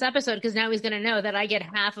listen to this episode because now he's going to know that I get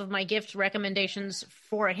half of my gift recommendations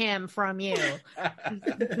for him from you.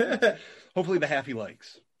 Hopefully the half he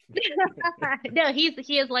likes. No,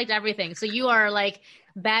 he has liked everything. So you are like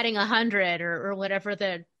batting 100 or whatever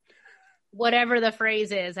the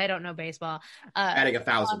phrase is. I don't know baseball. Batting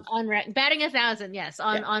 1,000. Batting 1,000. Yes,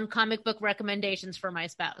 on comic book recommendations for my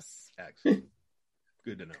spouse. Excellent.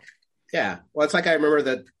 Good to know. Yeah. Well, it's like I remember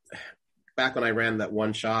that back when I ran that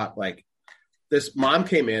one shop, like this mom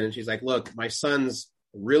came in and she's like, look, my son's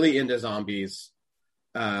really into zombies,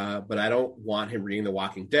 but I don't want him reading The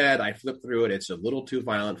Walking Dead. I flipped through it. It's a little too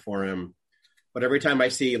violent for him. But every time I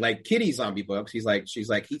see like kitty zombie books, she's like,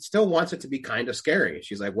 he still wants it to be kind of scary.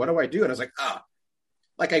 She's like, what do I do? And I was like,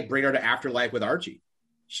 like I bring her to Afterlife with Archie.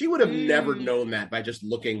 She would have never known that by just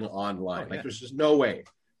looking online. Like there's just no way.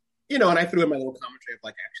 You know, and I threw in my little commentary of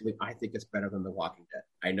like, actually, I think it's better than The Walking Dead.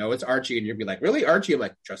 I know it's Archie, and you'll be like, really, Archie? I'm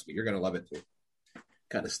like, trust me, you're gonna love it too,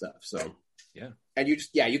 kind of stuff. So yeah, and you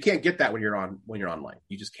can't get that when you're online.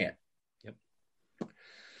 You just can't.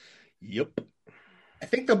 Yep. I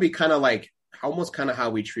think they'll be kind of like almost kind of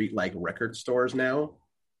how we treat like record stores now.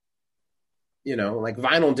 You know, like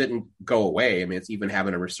vinyl didn't go away. I mean, it's even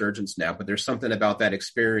having a resurgence now. But there's something about that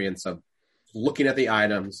experience of looking at the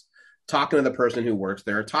items, talking to the person who works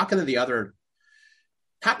there, talking to the other.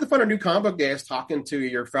 Half the fun of New Comic Book Day is talking to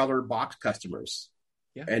your fellow box customers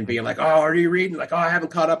and being like, oh, are you reading? Like, oh, I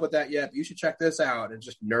haven't caught up with that yet. But you should check this out. And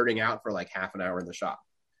just nerding out for like half an hour in the shop.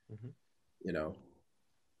 Mm-hmm. You know?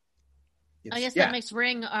 I guess that makes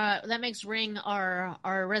Ring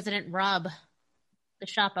our resident Rob, the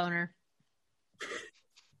shop owner.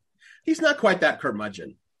 He's not quite that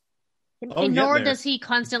curmudgeon. Nor does he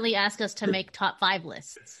constantly ask us to make top 5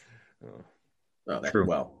 lists. Oh, that's true.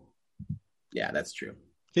 Well, yeah, that's true.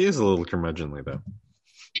 He is a little curmudgeonly, though.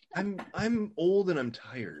 I'm old and I'm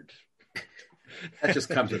tired. That just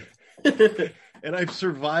comes with. And I've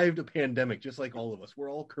survived a pandemic, just like all of us. We're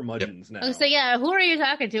all curmudgeons now. Oh, so yeah, who are you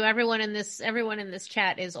talking to? Everyone in this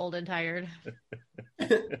chat is old and tired.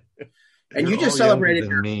 And you just celebrated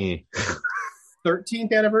your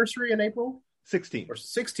 13th anniversary in April? 16. Or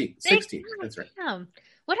 16. 16. That's right. Damn.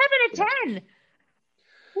 What happened to 10?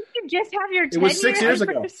 Did you just have your 10th It was 6 years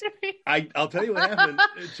ago. I'll tell you what happened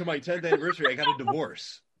to my 10th anniversary. I got a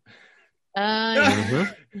divorce.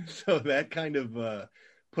 So that kind of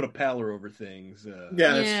put a pallor over things.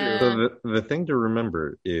 Yeah, that's true. So the thing to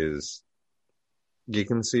remember is Geek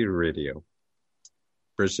in the City Radio,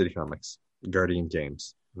 Bridge City Comics, Guardian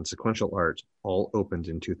Games, and Sequential Art all opened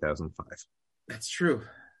in 2005. That's true.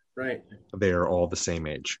 Right. They are all the same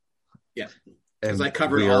age. Yeah. And I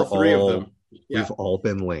covered all 3 of them. Yeah. We've all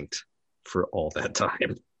been linked for all that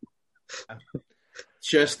time.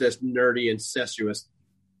 Just this nerdy, incestuous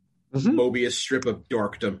Mobius strip of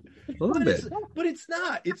dorkdom. A little bit. But it's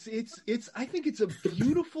not. It's I think it's a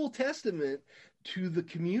beautiful testament to the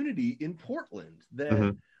community in Portland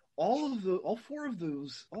that all four of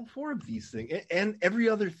these things and every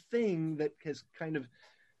other thing that has kind of,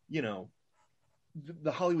 you know,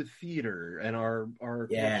 the Hollywood theater and our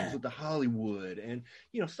connections with the Hollywood and,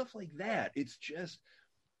 you know, stuff like that. It's just,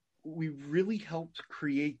 we really helped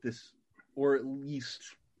create this, or at least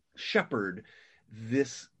shepherd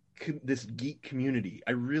this geek community.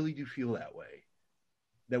 I really do feel that way,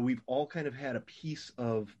 that we've all kind of had a piece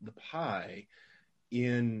of the pie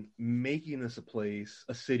in making this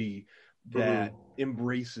a city that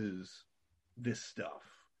embraces this stuff.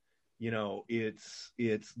 You know, it's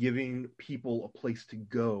giving people a place to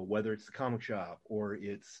go, whether it's the comic shop or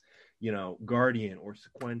it's, you know, Guardian or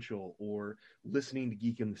Sequential or listening to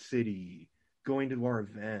Geek in the City, going to our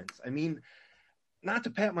events. I mean, not to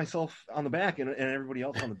pat myself on the back and everybody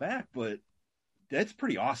else on the back, but that's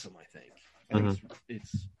pretty awesome, I think. I think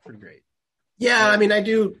it's pretty great. Yeah, I mean, I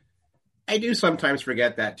do sometimes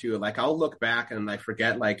forget that too. Like, I'll look back and I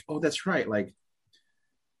forget, like, oh, that's right. Like,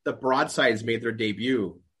 the Broadsides made their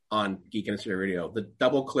debut on Geek in the City Radio. The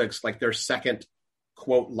Double Clicks, like their second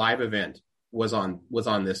quote live event was on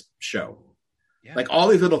this show. Yeah. Like all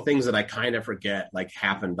these little things that I kind of forget, like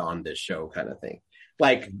happened on this show kind of thing.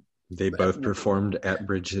 Like they both performed at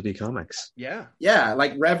Bridge City Comics. Yeah. Yeah.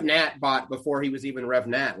 Like Rev Nat bought, before he was even Rev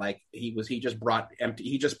Nat, like he just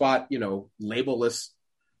bought, you know, labelless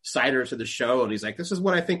cider to the show. And he's like, this is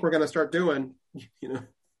what I think we're going to start doing, you know?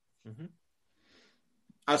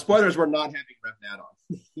 Spoilers, we're not having Rev Nat on.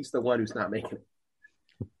 He's the one who's not making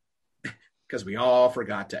it. Because we all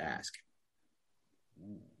forgot to ask.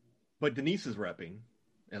 But Denise is repping,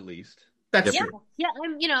 at least. That's true. Yeah,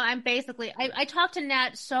 I'm basically, I talk to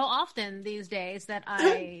Nat so often these days that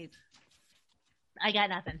I I got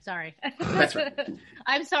nothing. Sorry. That's right.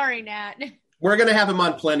 I'm sorry, Nat. We're gonna have him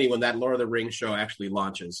on plenty when that Lord of the Rings show actually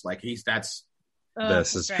launches. Like that's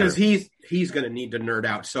This is because he's gonna need to nerd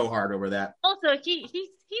out so hard over that. Also, he's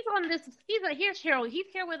on this. He's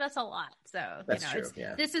here with us a lot. So That's true.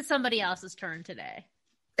 Yeah. This is somebody else's turn today.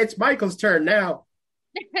 It's Michael's turn now.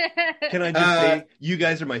 Can I just say, you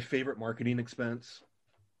guys are my favorite marketing expense.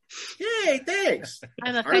 Yay! Thanks.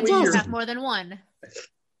 I'm Aren't afraid we you your- have more than one.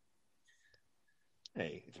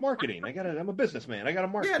 Hey, it's marketing. I'm a businessman. I got to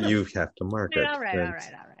market. Yeah, no. You have to market. All right.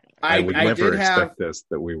 I would never did have- expect this,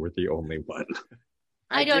 that we were the only one.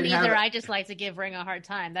 I don't did have- either. I just like to give Ring a hard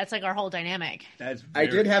time. That's like our whole dynamic. That's I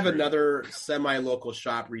very did have true. another semi-local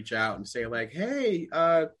shop reach out and say like, "Hey,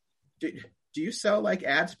 do you sell like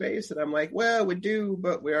ad space?" And I'm like, "Well, we do,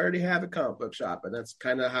 but we already have a comic book shop." And that's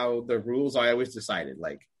kind of how the rules I always decided.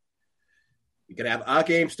 Like, we can have a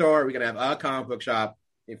game store, we can have a comic book shop.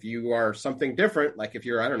 If you are something different, like if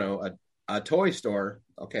you're, I don't know, a toy store,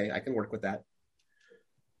 okay, I can work with that.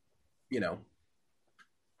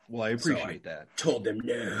 Well, I appreciate that. Told them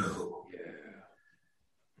no.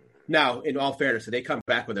 Now, in all fairness, if they come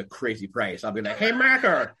back with a crazy price, I'll be like, "Hey,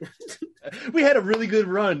 Marker, We had a really good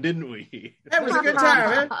run, didn't we? that was a good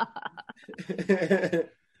time, man."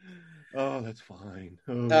 Oh, that's fine.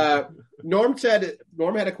 Oh. Norm had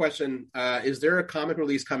a question. Is there a comic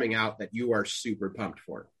release coming out that you are super pumped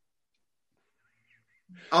for?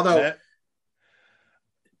 Although, That-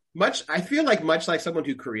 I feel like much like someone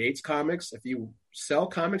who creates comics, if you sell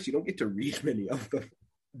comics, you don't get to read many of them.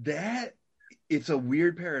 that it's a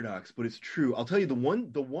weird paradox, but it's true. I'll tell you the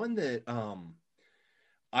one that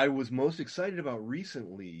I was most excited about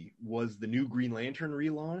recently was the new Green Lantern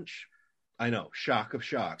relaunch. I know, shock of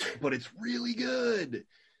shocks, but it's really good.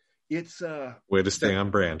 It's Way to stay on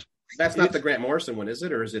brand. That's not the Grant Morrison one, is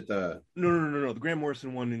it? Or is it the... no. The Grant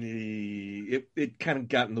Morrison one, it kind of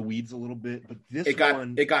got in the weeds a little bit, but this It got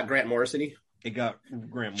one, Grant Morrison-y? it got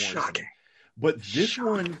Grant Morrison. Shocking. But this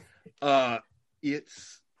one,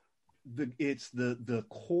 it's the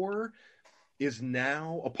core is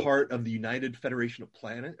now a part of the United Federation of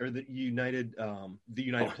Planet, or the United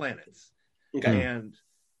Planets, Okay.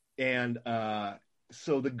 and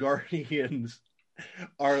so the Guardians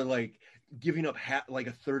are like giving up like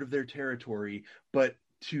a third of their territory, but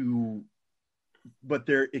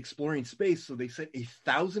they're exploring space, so they sent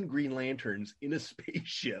 1,000 Green Lanterns in a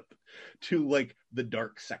spaceship to like the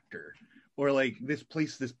dark sector, or like this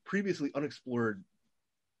previously unexplored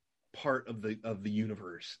part of the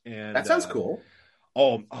universe. And That sounds cool.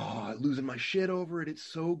 Losing my shit over it. It's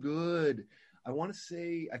so good. I want to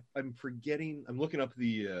say I'm forgetting. I'm looking up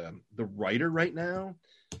the writer right now,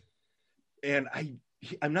 and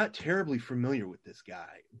I'm not terribly familiar with this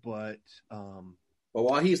guy, but Well,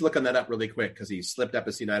 while he's looking that up really quick, because he slipped up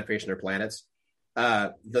as the United Federation of Planets,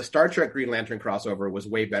 the Star Trek Green Lantern crossover was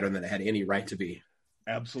way better than it had any right to be.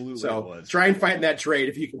 absolutely it So was. try and find that trade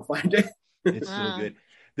if you can find it. It's so Wow. good.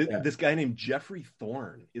 Yeah. This guy named Jeffrey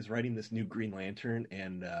Thorne is writing this new Green Lantern,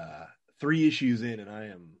 and 3 issues in, and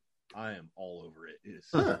I am all over it. It is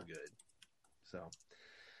so Huh. good.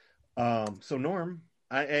 So Norm,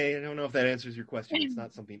 I don't know if that answers your question. It's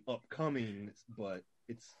not something upcoming, but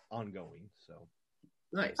it's ongoing. So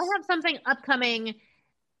Nice. I have something upcoming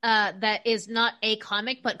that is not a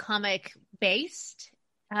comic, but comic based.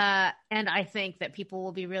 And I think that people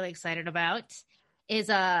will be really excited about is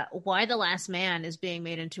Why the Last Man is being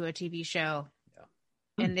made into a TV show.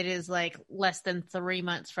 Yeah. And it is like less than 3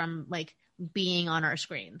 months from like being on our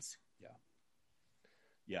screens.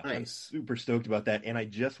 yeah, Nice. I'm super stoked about that. And I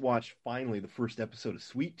just watched finally the first episode of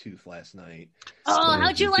Sweet Tooth last night. Oh, Still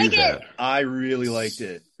how'd you need to like do it? that. I really liked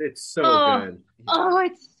it. It's so Oh. good. Oh,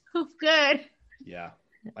 it's so good. Yeah.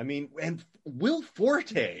 I mean, and Will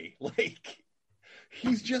Forte, like,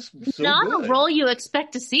 he's just so Not good. a role you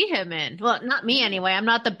expect to see him in. Well, not me anyway. I'm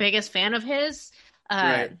not the biggest fan of his.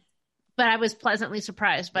 Right. But I was pleasantly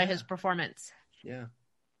surprised by his performance. Yeah.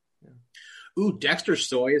 Ooh, Dexter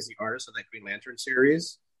Soy is the artist of that Green Lantern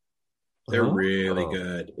series. They're Oh. really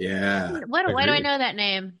good. Yeah. Why do I Agreed. know that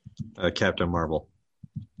name? Captain Marvel.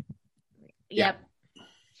 Yeah.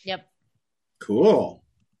 Yep. Cool.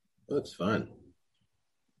 That's fun.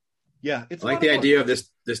 Yeah. It's I like the idea of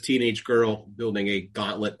this teenage girl building a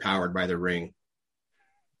gauntlet powered by the ring.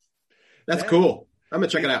 That's That- cool. I'm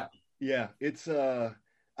gonna check it out. Yeah. It's,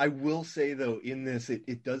 I will say though, in this,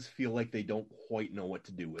 it does feel like they don't quite know what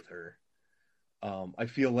to do with her. I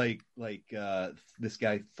feel like this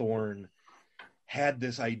guy Thorne had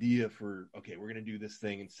this idea for, okay, we're going to do this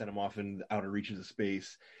thing and send him off in the outer reaches of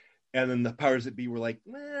space. And then the powers that be were like,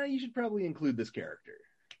 nah, you should probably include this character.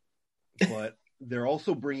 But they're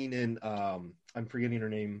also bringing in I'm forgetting her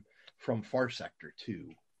name from Far Sector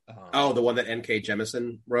too. The one that N.K.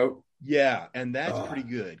 Jemisin wrote. Yeah, and that's pretty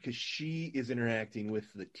good because she is interacting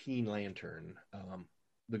with the Teen Lantern,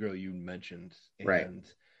 the girl you mentioned, and, right?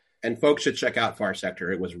 And folks should check out Far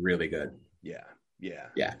Sector. It was really good. Yeah.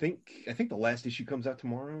 I think the last issue comes out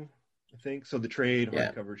tomorrow. I think so. The trade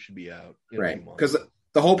hardcover should be out in a few months. Because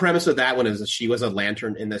the whole premise of that one is that she was a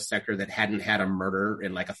lantern in this sector that hadn't had a murder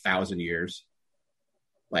in like 1,000 years.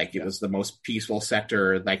 Like it was the most peaceful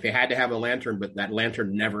sector. Like they had to have a lantern, but that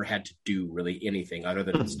lantern never had to do really anything other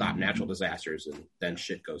than stop natural disasters, and then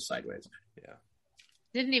shit goes sideways. Yeah.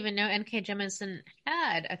 Didn't even know N.K. Jemisin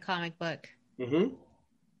had a comic book. Mm-hmm.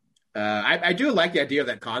 I do like the idea of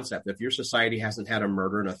that concept. If your society hasn't had a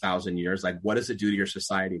murder in 1,000 years, like what does it do to your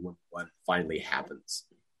society when one finally happens?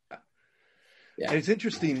 Yeah. And it's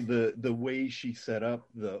interesting the way she set up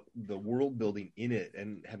the world building in it,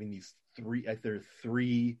 and having these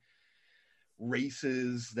three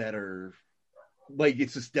races that are like,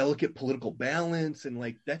 it's this delicate political balance, and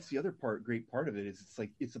like that's the other great part of it is it's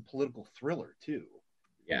like it's a political thriller too.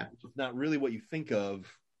 Yeah, it's not really what you think of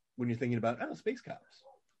when you're thinking about space cops.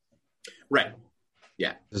 Right.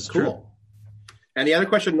 Yeah, that's cool. True. And the other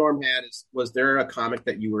question Norm had is, was there a comic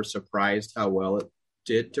that you were surprised how well it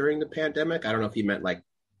did during the pandemic? I don't know if he meant like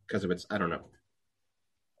because of its, I don't know.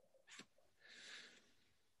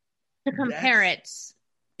 To compare it.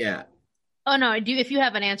 Yeah. Oh no, if you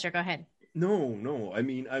have an answer, go ahead. No. I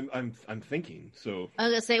mean, I'm thinking. So I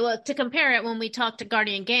was gonna say, well, to compare it, when we talked to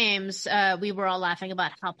Guardian Games, we were all laughing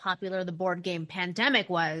about how popular the board game Pandemic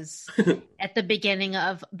was at the beginning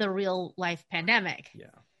of the real life pandemic. Yeah.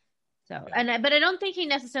 So, but I don't think he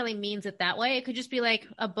necessarily means it that way. It could just be like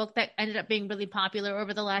a book that ended up being really popular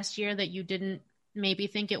over the last year that you didn't maybe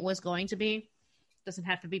think it was going to be. Doesn't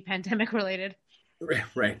have to be pandemic related.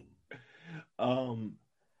 Right.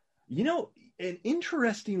 An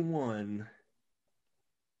interesting one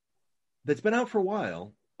that's been out for a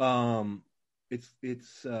while.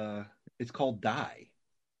 It's called Die.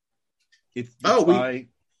 It's by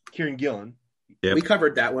Kieran Gillen. Yep. We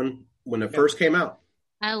covered that one when it first came out.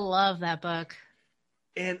 I love that book.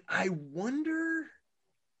 And I wonder,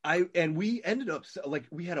 we ended up, like,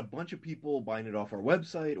 we had a bunch of people buying it off our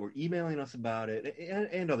website or emailing us about it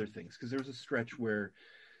and other things, because there was a stretch where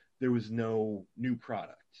there was no new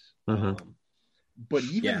product. But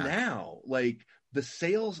even now, like, the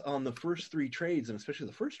sales on the first 3 trades, and especially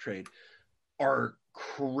the first trade, are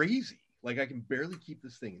crazy. Like, I can barely keep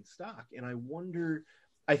this thing in stock. And I wonder,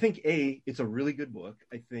 I think, it's a really good book.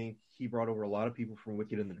 I think he brought over a lot of people from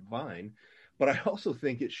Wicked and the Divine. But I also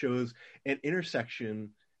think it shows an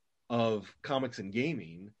intersection of comics and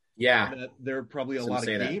gaming. Yeah. That there are probably a lot of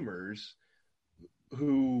gamers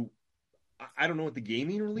who, I don't know what the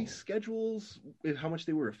gaming release schedules, how much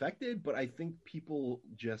they were affected, but I think people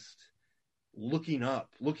just looking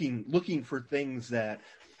for things that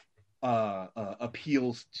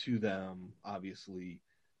appeals to them, obviously.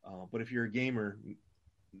 But if you're a gamer,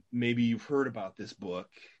 maybe you've heard about this book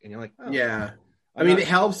and you're like, yeah. I mean, it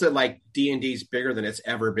helps that like D&D is bigger than it's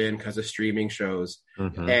ever been because of streaming shows,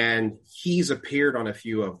 and he's appeared on a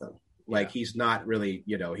few of them. Like he's not really,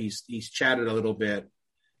 he's chatted a little bit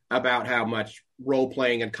about how much role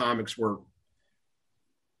playing and comics were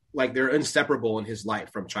like they're inseparable in his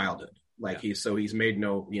life from childhood. Like he's made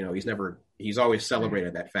no, he's always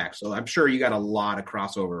celebrated that fact. So I'm sure you got a lot of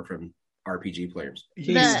crossover from RPG players.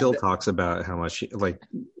 He still talks about how much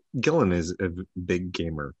Gillen is a big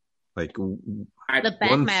gamer. Like the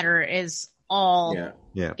back matter is all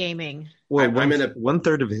gaming. Well,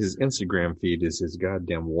 1/3 of his Instagram feed is his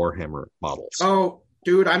goddamn Warhammer models. Oh,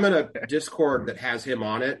 dude, I'm in a Discord that has him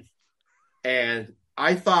on it, and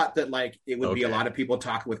I thought that like it would be a lot of people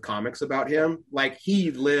talking with comics about him. Like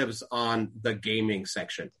he lives on the gaming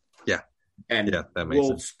section. Yeah. And that makes we'll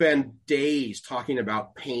sense. spend days talking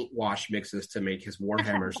about paint wash mixes to make his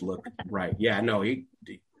Warhammers look right. Yeah, no,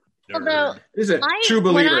 although he's a true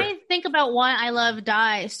believer. When I think about why I love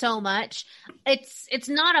Die so much, it's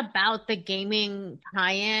not about the gaming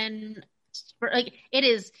tie-in. Like it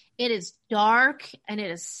is dark and it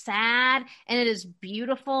is sad and it is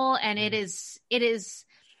beautiful and it's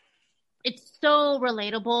so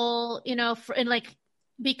relatable,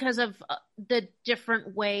 because of the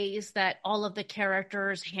different ways that all of the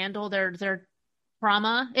characters handle their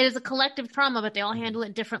trauma. It is a collective trauma, but they all handle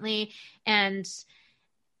it differently. And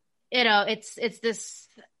it's this.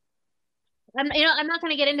 I'm not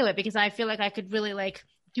going to get into it because I feel like I could really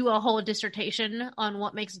do a whole dissertation on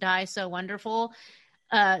what makes Die so wonderful.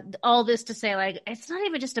 all this to say, like, it's not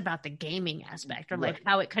even just about the gaming aspect or like Right.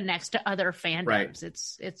 how it connects to other fandoms. Right.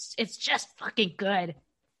 It's just fucking good.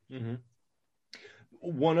 Mm-hmm.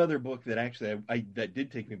 One other book that actually that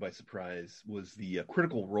did take me by surprise was the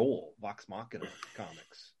Critical Role Vox Machina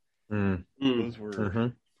comics. Mm. Those were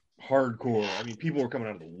Mhm. hardcore. I mean, people were coming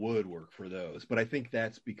out of the woodwork for those, but I think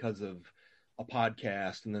that's because of a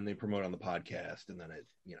podcast, and then they promote on the podcast, and then it,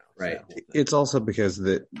 it's Right. that whole thing. It's also because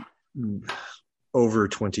that over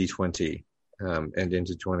 2020 and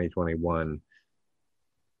into 2021,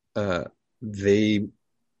 they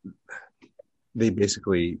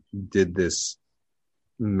basically did this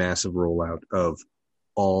massive rollout of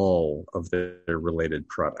all of their related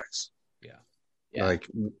products. Yeah. Like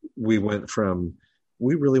we went from,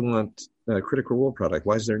 we really want a Critical Role product.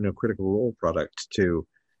 Why is there no Critical Role product? To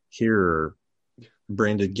here are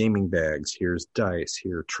branded gaming bags. Here's dice.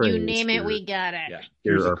 Here are trays. You name it, here- we got it. Yeah.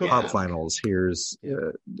 Here Here's a are pop cookbook. finals. Here's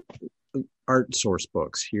art source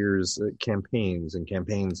books. Here's campaigns and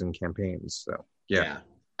campaigns and campaigns. So yeah.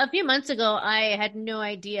 A few months ago, I had no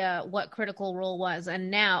idea what Critical Role was, and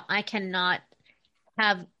now I cannot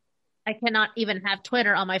even have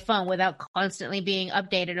Twitter on my phone without constantly being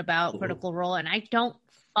updated about Critical Role, and I don't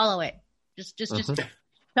follow it. Just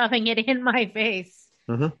shoving it in my face.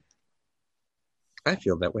 I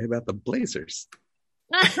feel that way about the Blazers.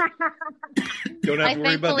 Don't have to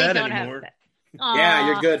worry about that anymore. Yeah,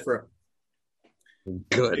 you're good for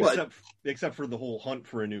Good. Except for the whole hunt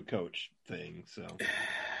for a new coach thing. So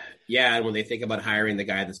Yeah, and when they think about hiring the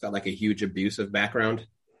guy that's got like a huge abusive background.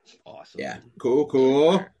 awesome. Yeah.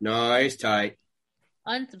 Cool. Nice, tight.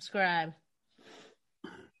 Unsubscribe.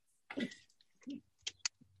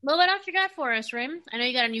 Well, what else you got for us, Rim? I know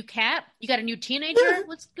you got a new cat. You got a new teenager.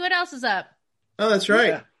 What else is up? Oh, that's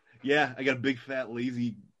right. Yeah, I got a big fat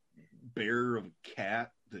lazy bear of a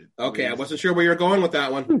cat. Okay, I wasn't sure where you were going with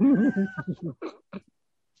that one. I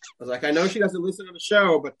was like, I know she doesn't listen to the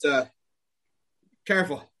show, but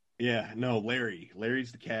careful. Yeah, no, Larry.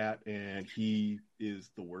 Larry's the cat, and he is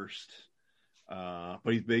the worst. But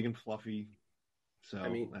he's big and fluffy. So I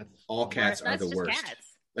mean, that's all cats are That's the just worst. cats.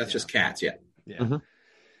 That's just cats, yeah. Yeah. Mhm.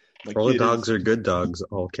 My All kid dogs is- are good dogs.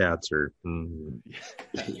 All cats are.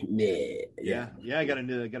 Yeah. I got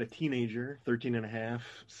a teenager, 13 and a half.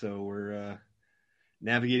 So we're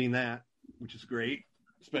navigating that, which is great,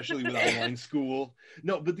 especially with online school.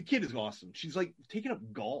 No, but the kid is awesome. She's like taking up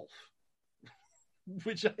golf,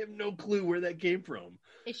 which I have no clue where that came from.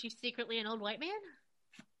 Is she secretly an old white man?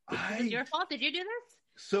 Is it your fault? Did you do this?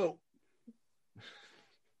 So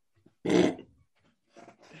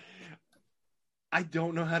I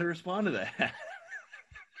don't know how to respond to that.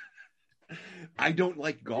 I don't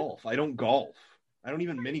like golf. I don't golf. I don't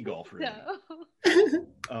even mini golf really.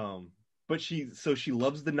 No. But she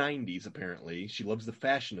loves the 90s apparently. She loves the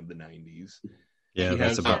fashion of the 90s. Yeah, She that's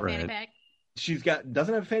has about Fanny right. pack. She's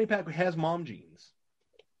doesn't have a fanny pack, but has mom jeans.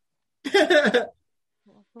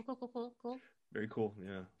 Cool. Very cool.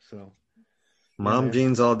 Yeah. So, Mom Yeah.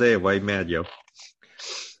 jeans all day. Why mad, yo?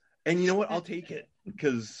 and you know what? I'll take it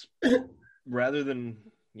because rather than,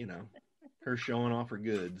 her showing off her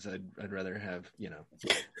goods, I'd rather have,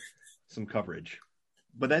 some coverage.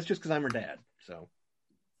 But that's just because I'm her dad. So,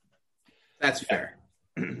 That's fair.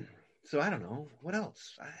 so I don't know what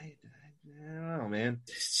else. I don't know, man.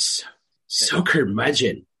 So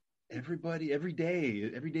curmudgeon. Every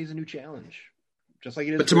day's a new challenge. Just like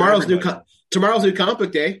it is. But for tomorrow's everybody. new comic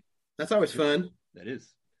book day. That's always fun. That is.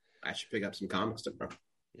 I should pick up some comics tomorrow.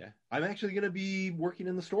 Yeah. I'm actually going to be working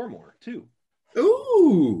in the store more too.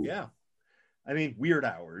 Ooh. Yeah. I mean, weird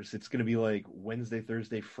hours. It's going to be like Wednesday,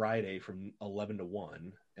 Thursday, Friday from 11 to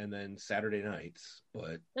 1, and then Saturday nights.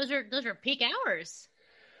 But Those are peak hours.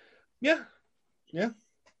 yeah.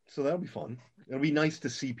 So that'll be fun. It'll be nice to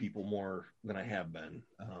see people more than I have been.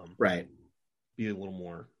 Right. Be a little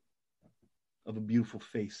more of a beautiful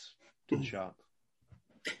face to the shop.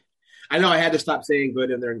 I know I had to stop saying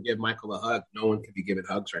good in there and give Michael a hug. No one could be giving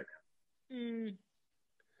hugs right now. Mm,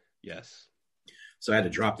 Yes. So I had to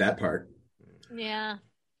drop that part. yeah.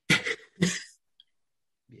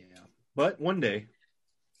 Yeah. But one day,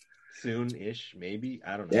 soon-ish, maybe.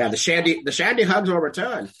 I don't know. Yeah, the Shandy hugs will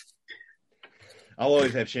return. I'll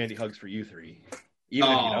always have Shandy hugs for you three, even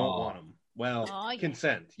if you don't Aw. want them. Well, Aw, yeah.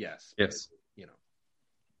 consent, yes. Yes.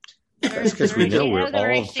 That's 'cause we know we're That's a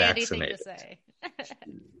very all shandy thing to vaccinated.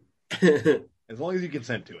 say. As long as you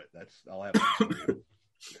consent to it, I'll have it.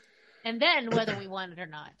 And then whether we want it or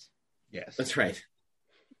not. Yes. That's right.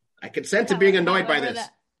 I consent to being annoyed by However this.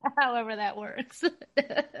 However that works.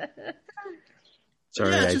 Sorry,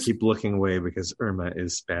 Yeah, I just- keep looking away because Irma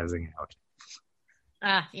is spazzing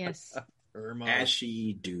out. Yes. Irma. As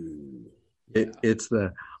she do. It's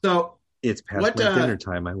past what, my dinner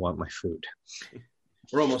time. I want my food.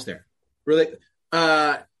 We're almost there. Really?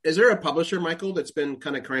 Is there a publisher, Michael, that's been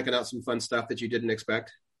kind of cranking out some fun stuff that you didn't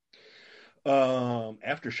expect?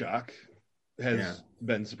 Aftershock has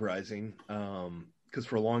been surprising. Because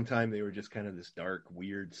for a long time they were just kind of this dark,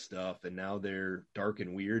 weird stuff, and now they're dark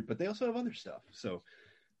and weird, but they also have other stuff. So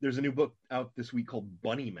there's a new book out this week called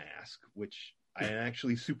Bunny Mask, which I am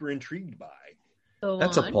actually super intrigued by.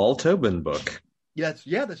 That's a Paul Tobin book. That's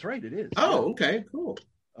right. It is. Oh, okay, cool.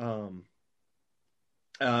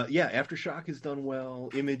 Aftershock has done well.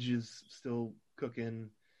 Image is still cooking.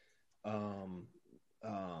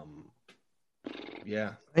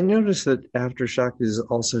 Yeah. I noticed that Aftershock is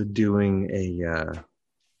also doing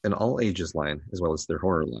an all ages line as well as their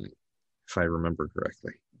horror line, if I remember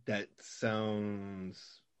correctly. That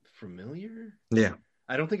sounds familiar. Yeah.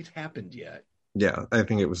 I don't think it's happened yet. Yeah, I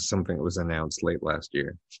think it was something that was announced late last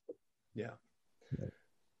year. Yeah.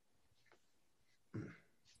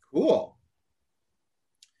 Cool.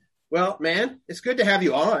 Well, man, it's good to have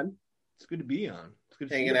you on. It's good to be on. It's good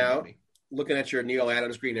to hanging out, looking at your Neil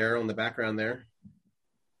Adams Green Arrow in the background there.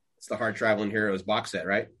 It's the Hard Traveling Heroes box set,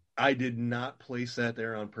 right? I did not place that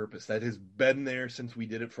there on purpose. That has been there since we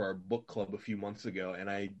did it for our book club a few months ago, and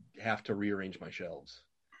I have to rearrange my shelves.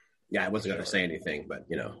 Yeah, I wasn't going to say anything, but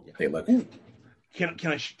they look. Ooh. Can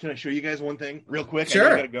I show you guys one thing real quick? Sure.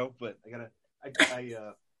 I gotta go, but I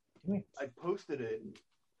posted it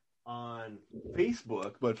on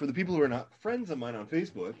Facebook. But for the people who are not friends of mine on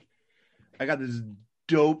Facebook, I got this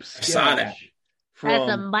dope sketch. I saw that.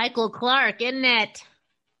 That's a Michael Clark, isn't it?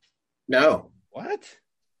 No. What?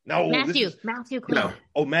 No. Matthew Clark. No.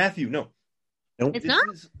 Oh, Matthew. No. Nope. It's not?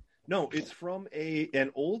 No, it's from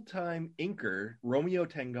an old-time inker, Romeo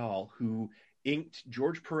Tanghal, who inked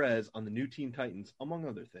George Perez on the New Teen Titans, among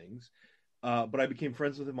other things. But I became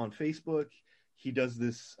friends with him on Facebook. He does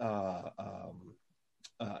this.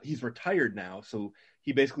 He's retired now, so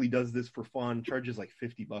he basically does this for fun. Charges like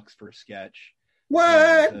 $50 for a sketch.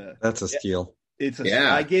 What? And, that's a steal.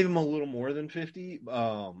 I gave him a little more than 50.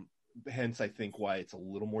 Hence, I think why it's a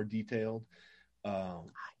little more detailed.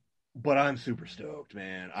 But I'm super stoked,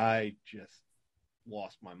 man. I just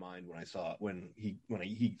lost my mind when I saw it when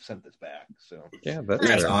he sent this back. So yeah,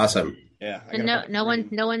 that's awesome. Yeah, and no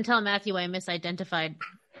one tell Matthew I misidentified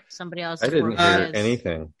somebody else. I didn't hear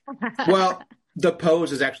anything. Well, the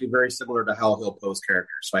pose is actually very similar to how he'll pose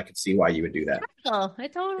characters, so I could see why you would do that. Oh, I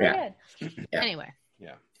totally did. Yeah. Anyway,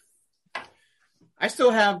 yeah. I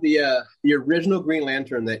still have the original Green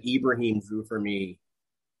Lantern that Ibrahim drew for me,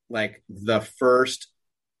 like the first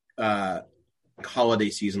holiday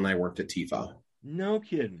season I worked at TIFA. No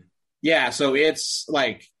kidding. Yeah, so it's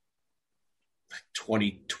like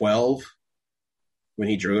 2012 when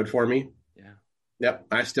he drew it for me. Yeah. Yep,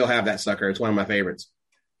 I still have that sucker. It's one of my favorites.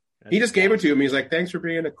 He just gave it to me. He's like, "Thanks for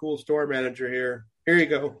being a cool store manager here. Here you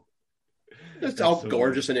go." It's all so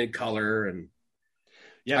gorgeous and in color, and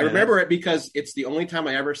yeah, I remember it because it's the only time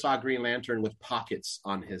I ever saw Green Lantern with pockets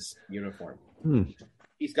on his uniform.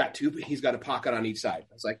 He's got a pocket on each side.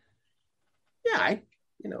 I was like, yeah,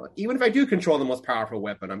 even if I do control the most powerful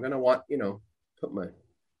weapon, I'm gonna want, keep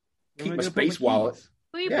my space wallet.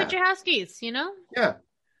 Well, you put your house keys, Yeah.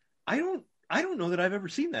 I don't know that I've ever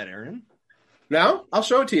seen that, Aaron. No, I'll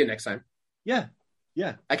show it to you next time. Yeah.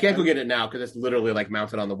 I can't go get it now because it's literally like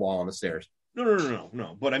mounted on the wall on the stairs.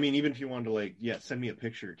 No. But I mean, even if you wanted to send me a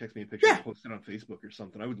picture, text me a picture, and post it on Facebook or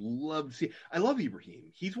something, I would love to see it. I love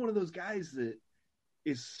Ibrahim. He's one of those guys that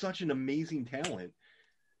is such an amazing talent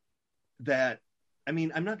that, I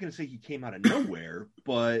mean, I'm not going to say he came out of nowhere,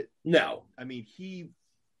 but no, I mean, he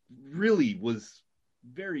really was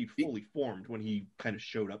very fully formed when he kind of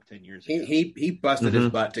showed up 10 years ago. He busted his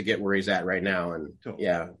butt to get where he's at right now, and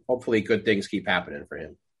hopefully good things keep happening for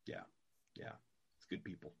him. Yeah, it's good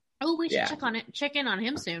people. Oh, we should check in on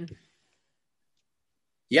him soon.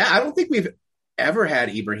 Yeah, I don't think we've ever had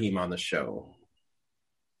Ibrahim on the show.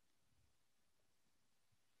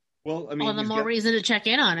 Well, I mean, all the more reason to check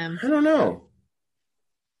in on him. I don't know.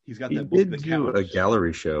 He's got that book. Did do a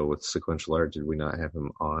gallery show with Sequential Art. Did we not have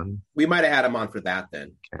him on? We might have had him on for that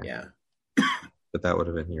then. Okay. Yeah. But that would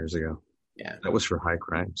have been years ago. Yeah. That was for High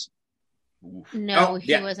Crimes. No,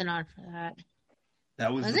 he wasn't on for that.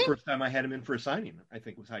 That was the first time I had him in for a signing, I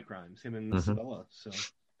think, was High Crimes. Him and Stella. So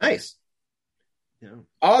nice. Yeah.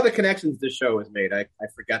 All the connections this show has made, I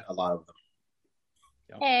forget a lot of them.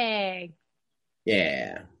 Yep. Hey.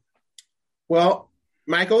 Yeah. Well,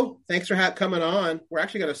 Michael, thanks for coming on. We're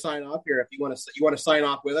actually going to sign off here. If you want to sign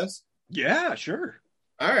off with us. Yeah, sure.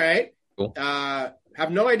 All right. Cool. Have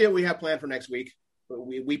no idea what we have planned for next week.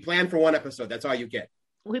 We plan for one episode. That's all you get.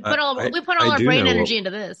 We put all I our do brain know energy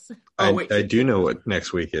into this. I do know what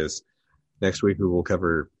next week is. Next week we will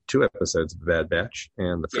cover 2 episodes of The Bad Batch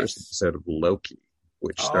and the first episode of Loki,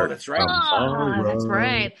 which starts. That's right. That's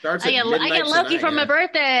right. Starts I at get midnight Loki tonight, for my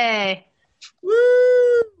birthday.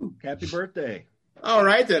 Woo! Happy birthday. All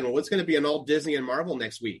right, then. Well, it's going to be an old Disney and Marvel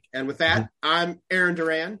next week. And with that, I'm Aaron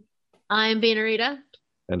Duran. I'm Beanarita.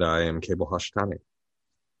 And I am Cable Hashitani.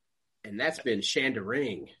 And that's been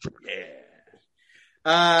Shandering.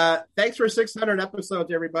 Yeah. Thanks for 600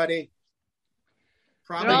 episodes, everybody.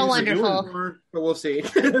 Probably You're all wonderful. More, but we'll see.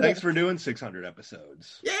 Thanks for doing 600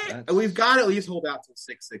 episodes. Yeah, we've got to at least hold out till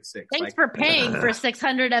 666. Thanks for paying for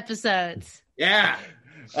 600 episodes. Yeah.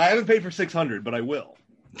 I haven't paid for 600, but I will.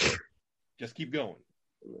 Just keep going.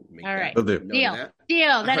 All right. Will do. Deal.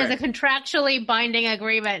 That is a contractually binding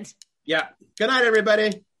agreement. Yeah. Good night,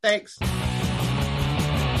 everybody. Thanks.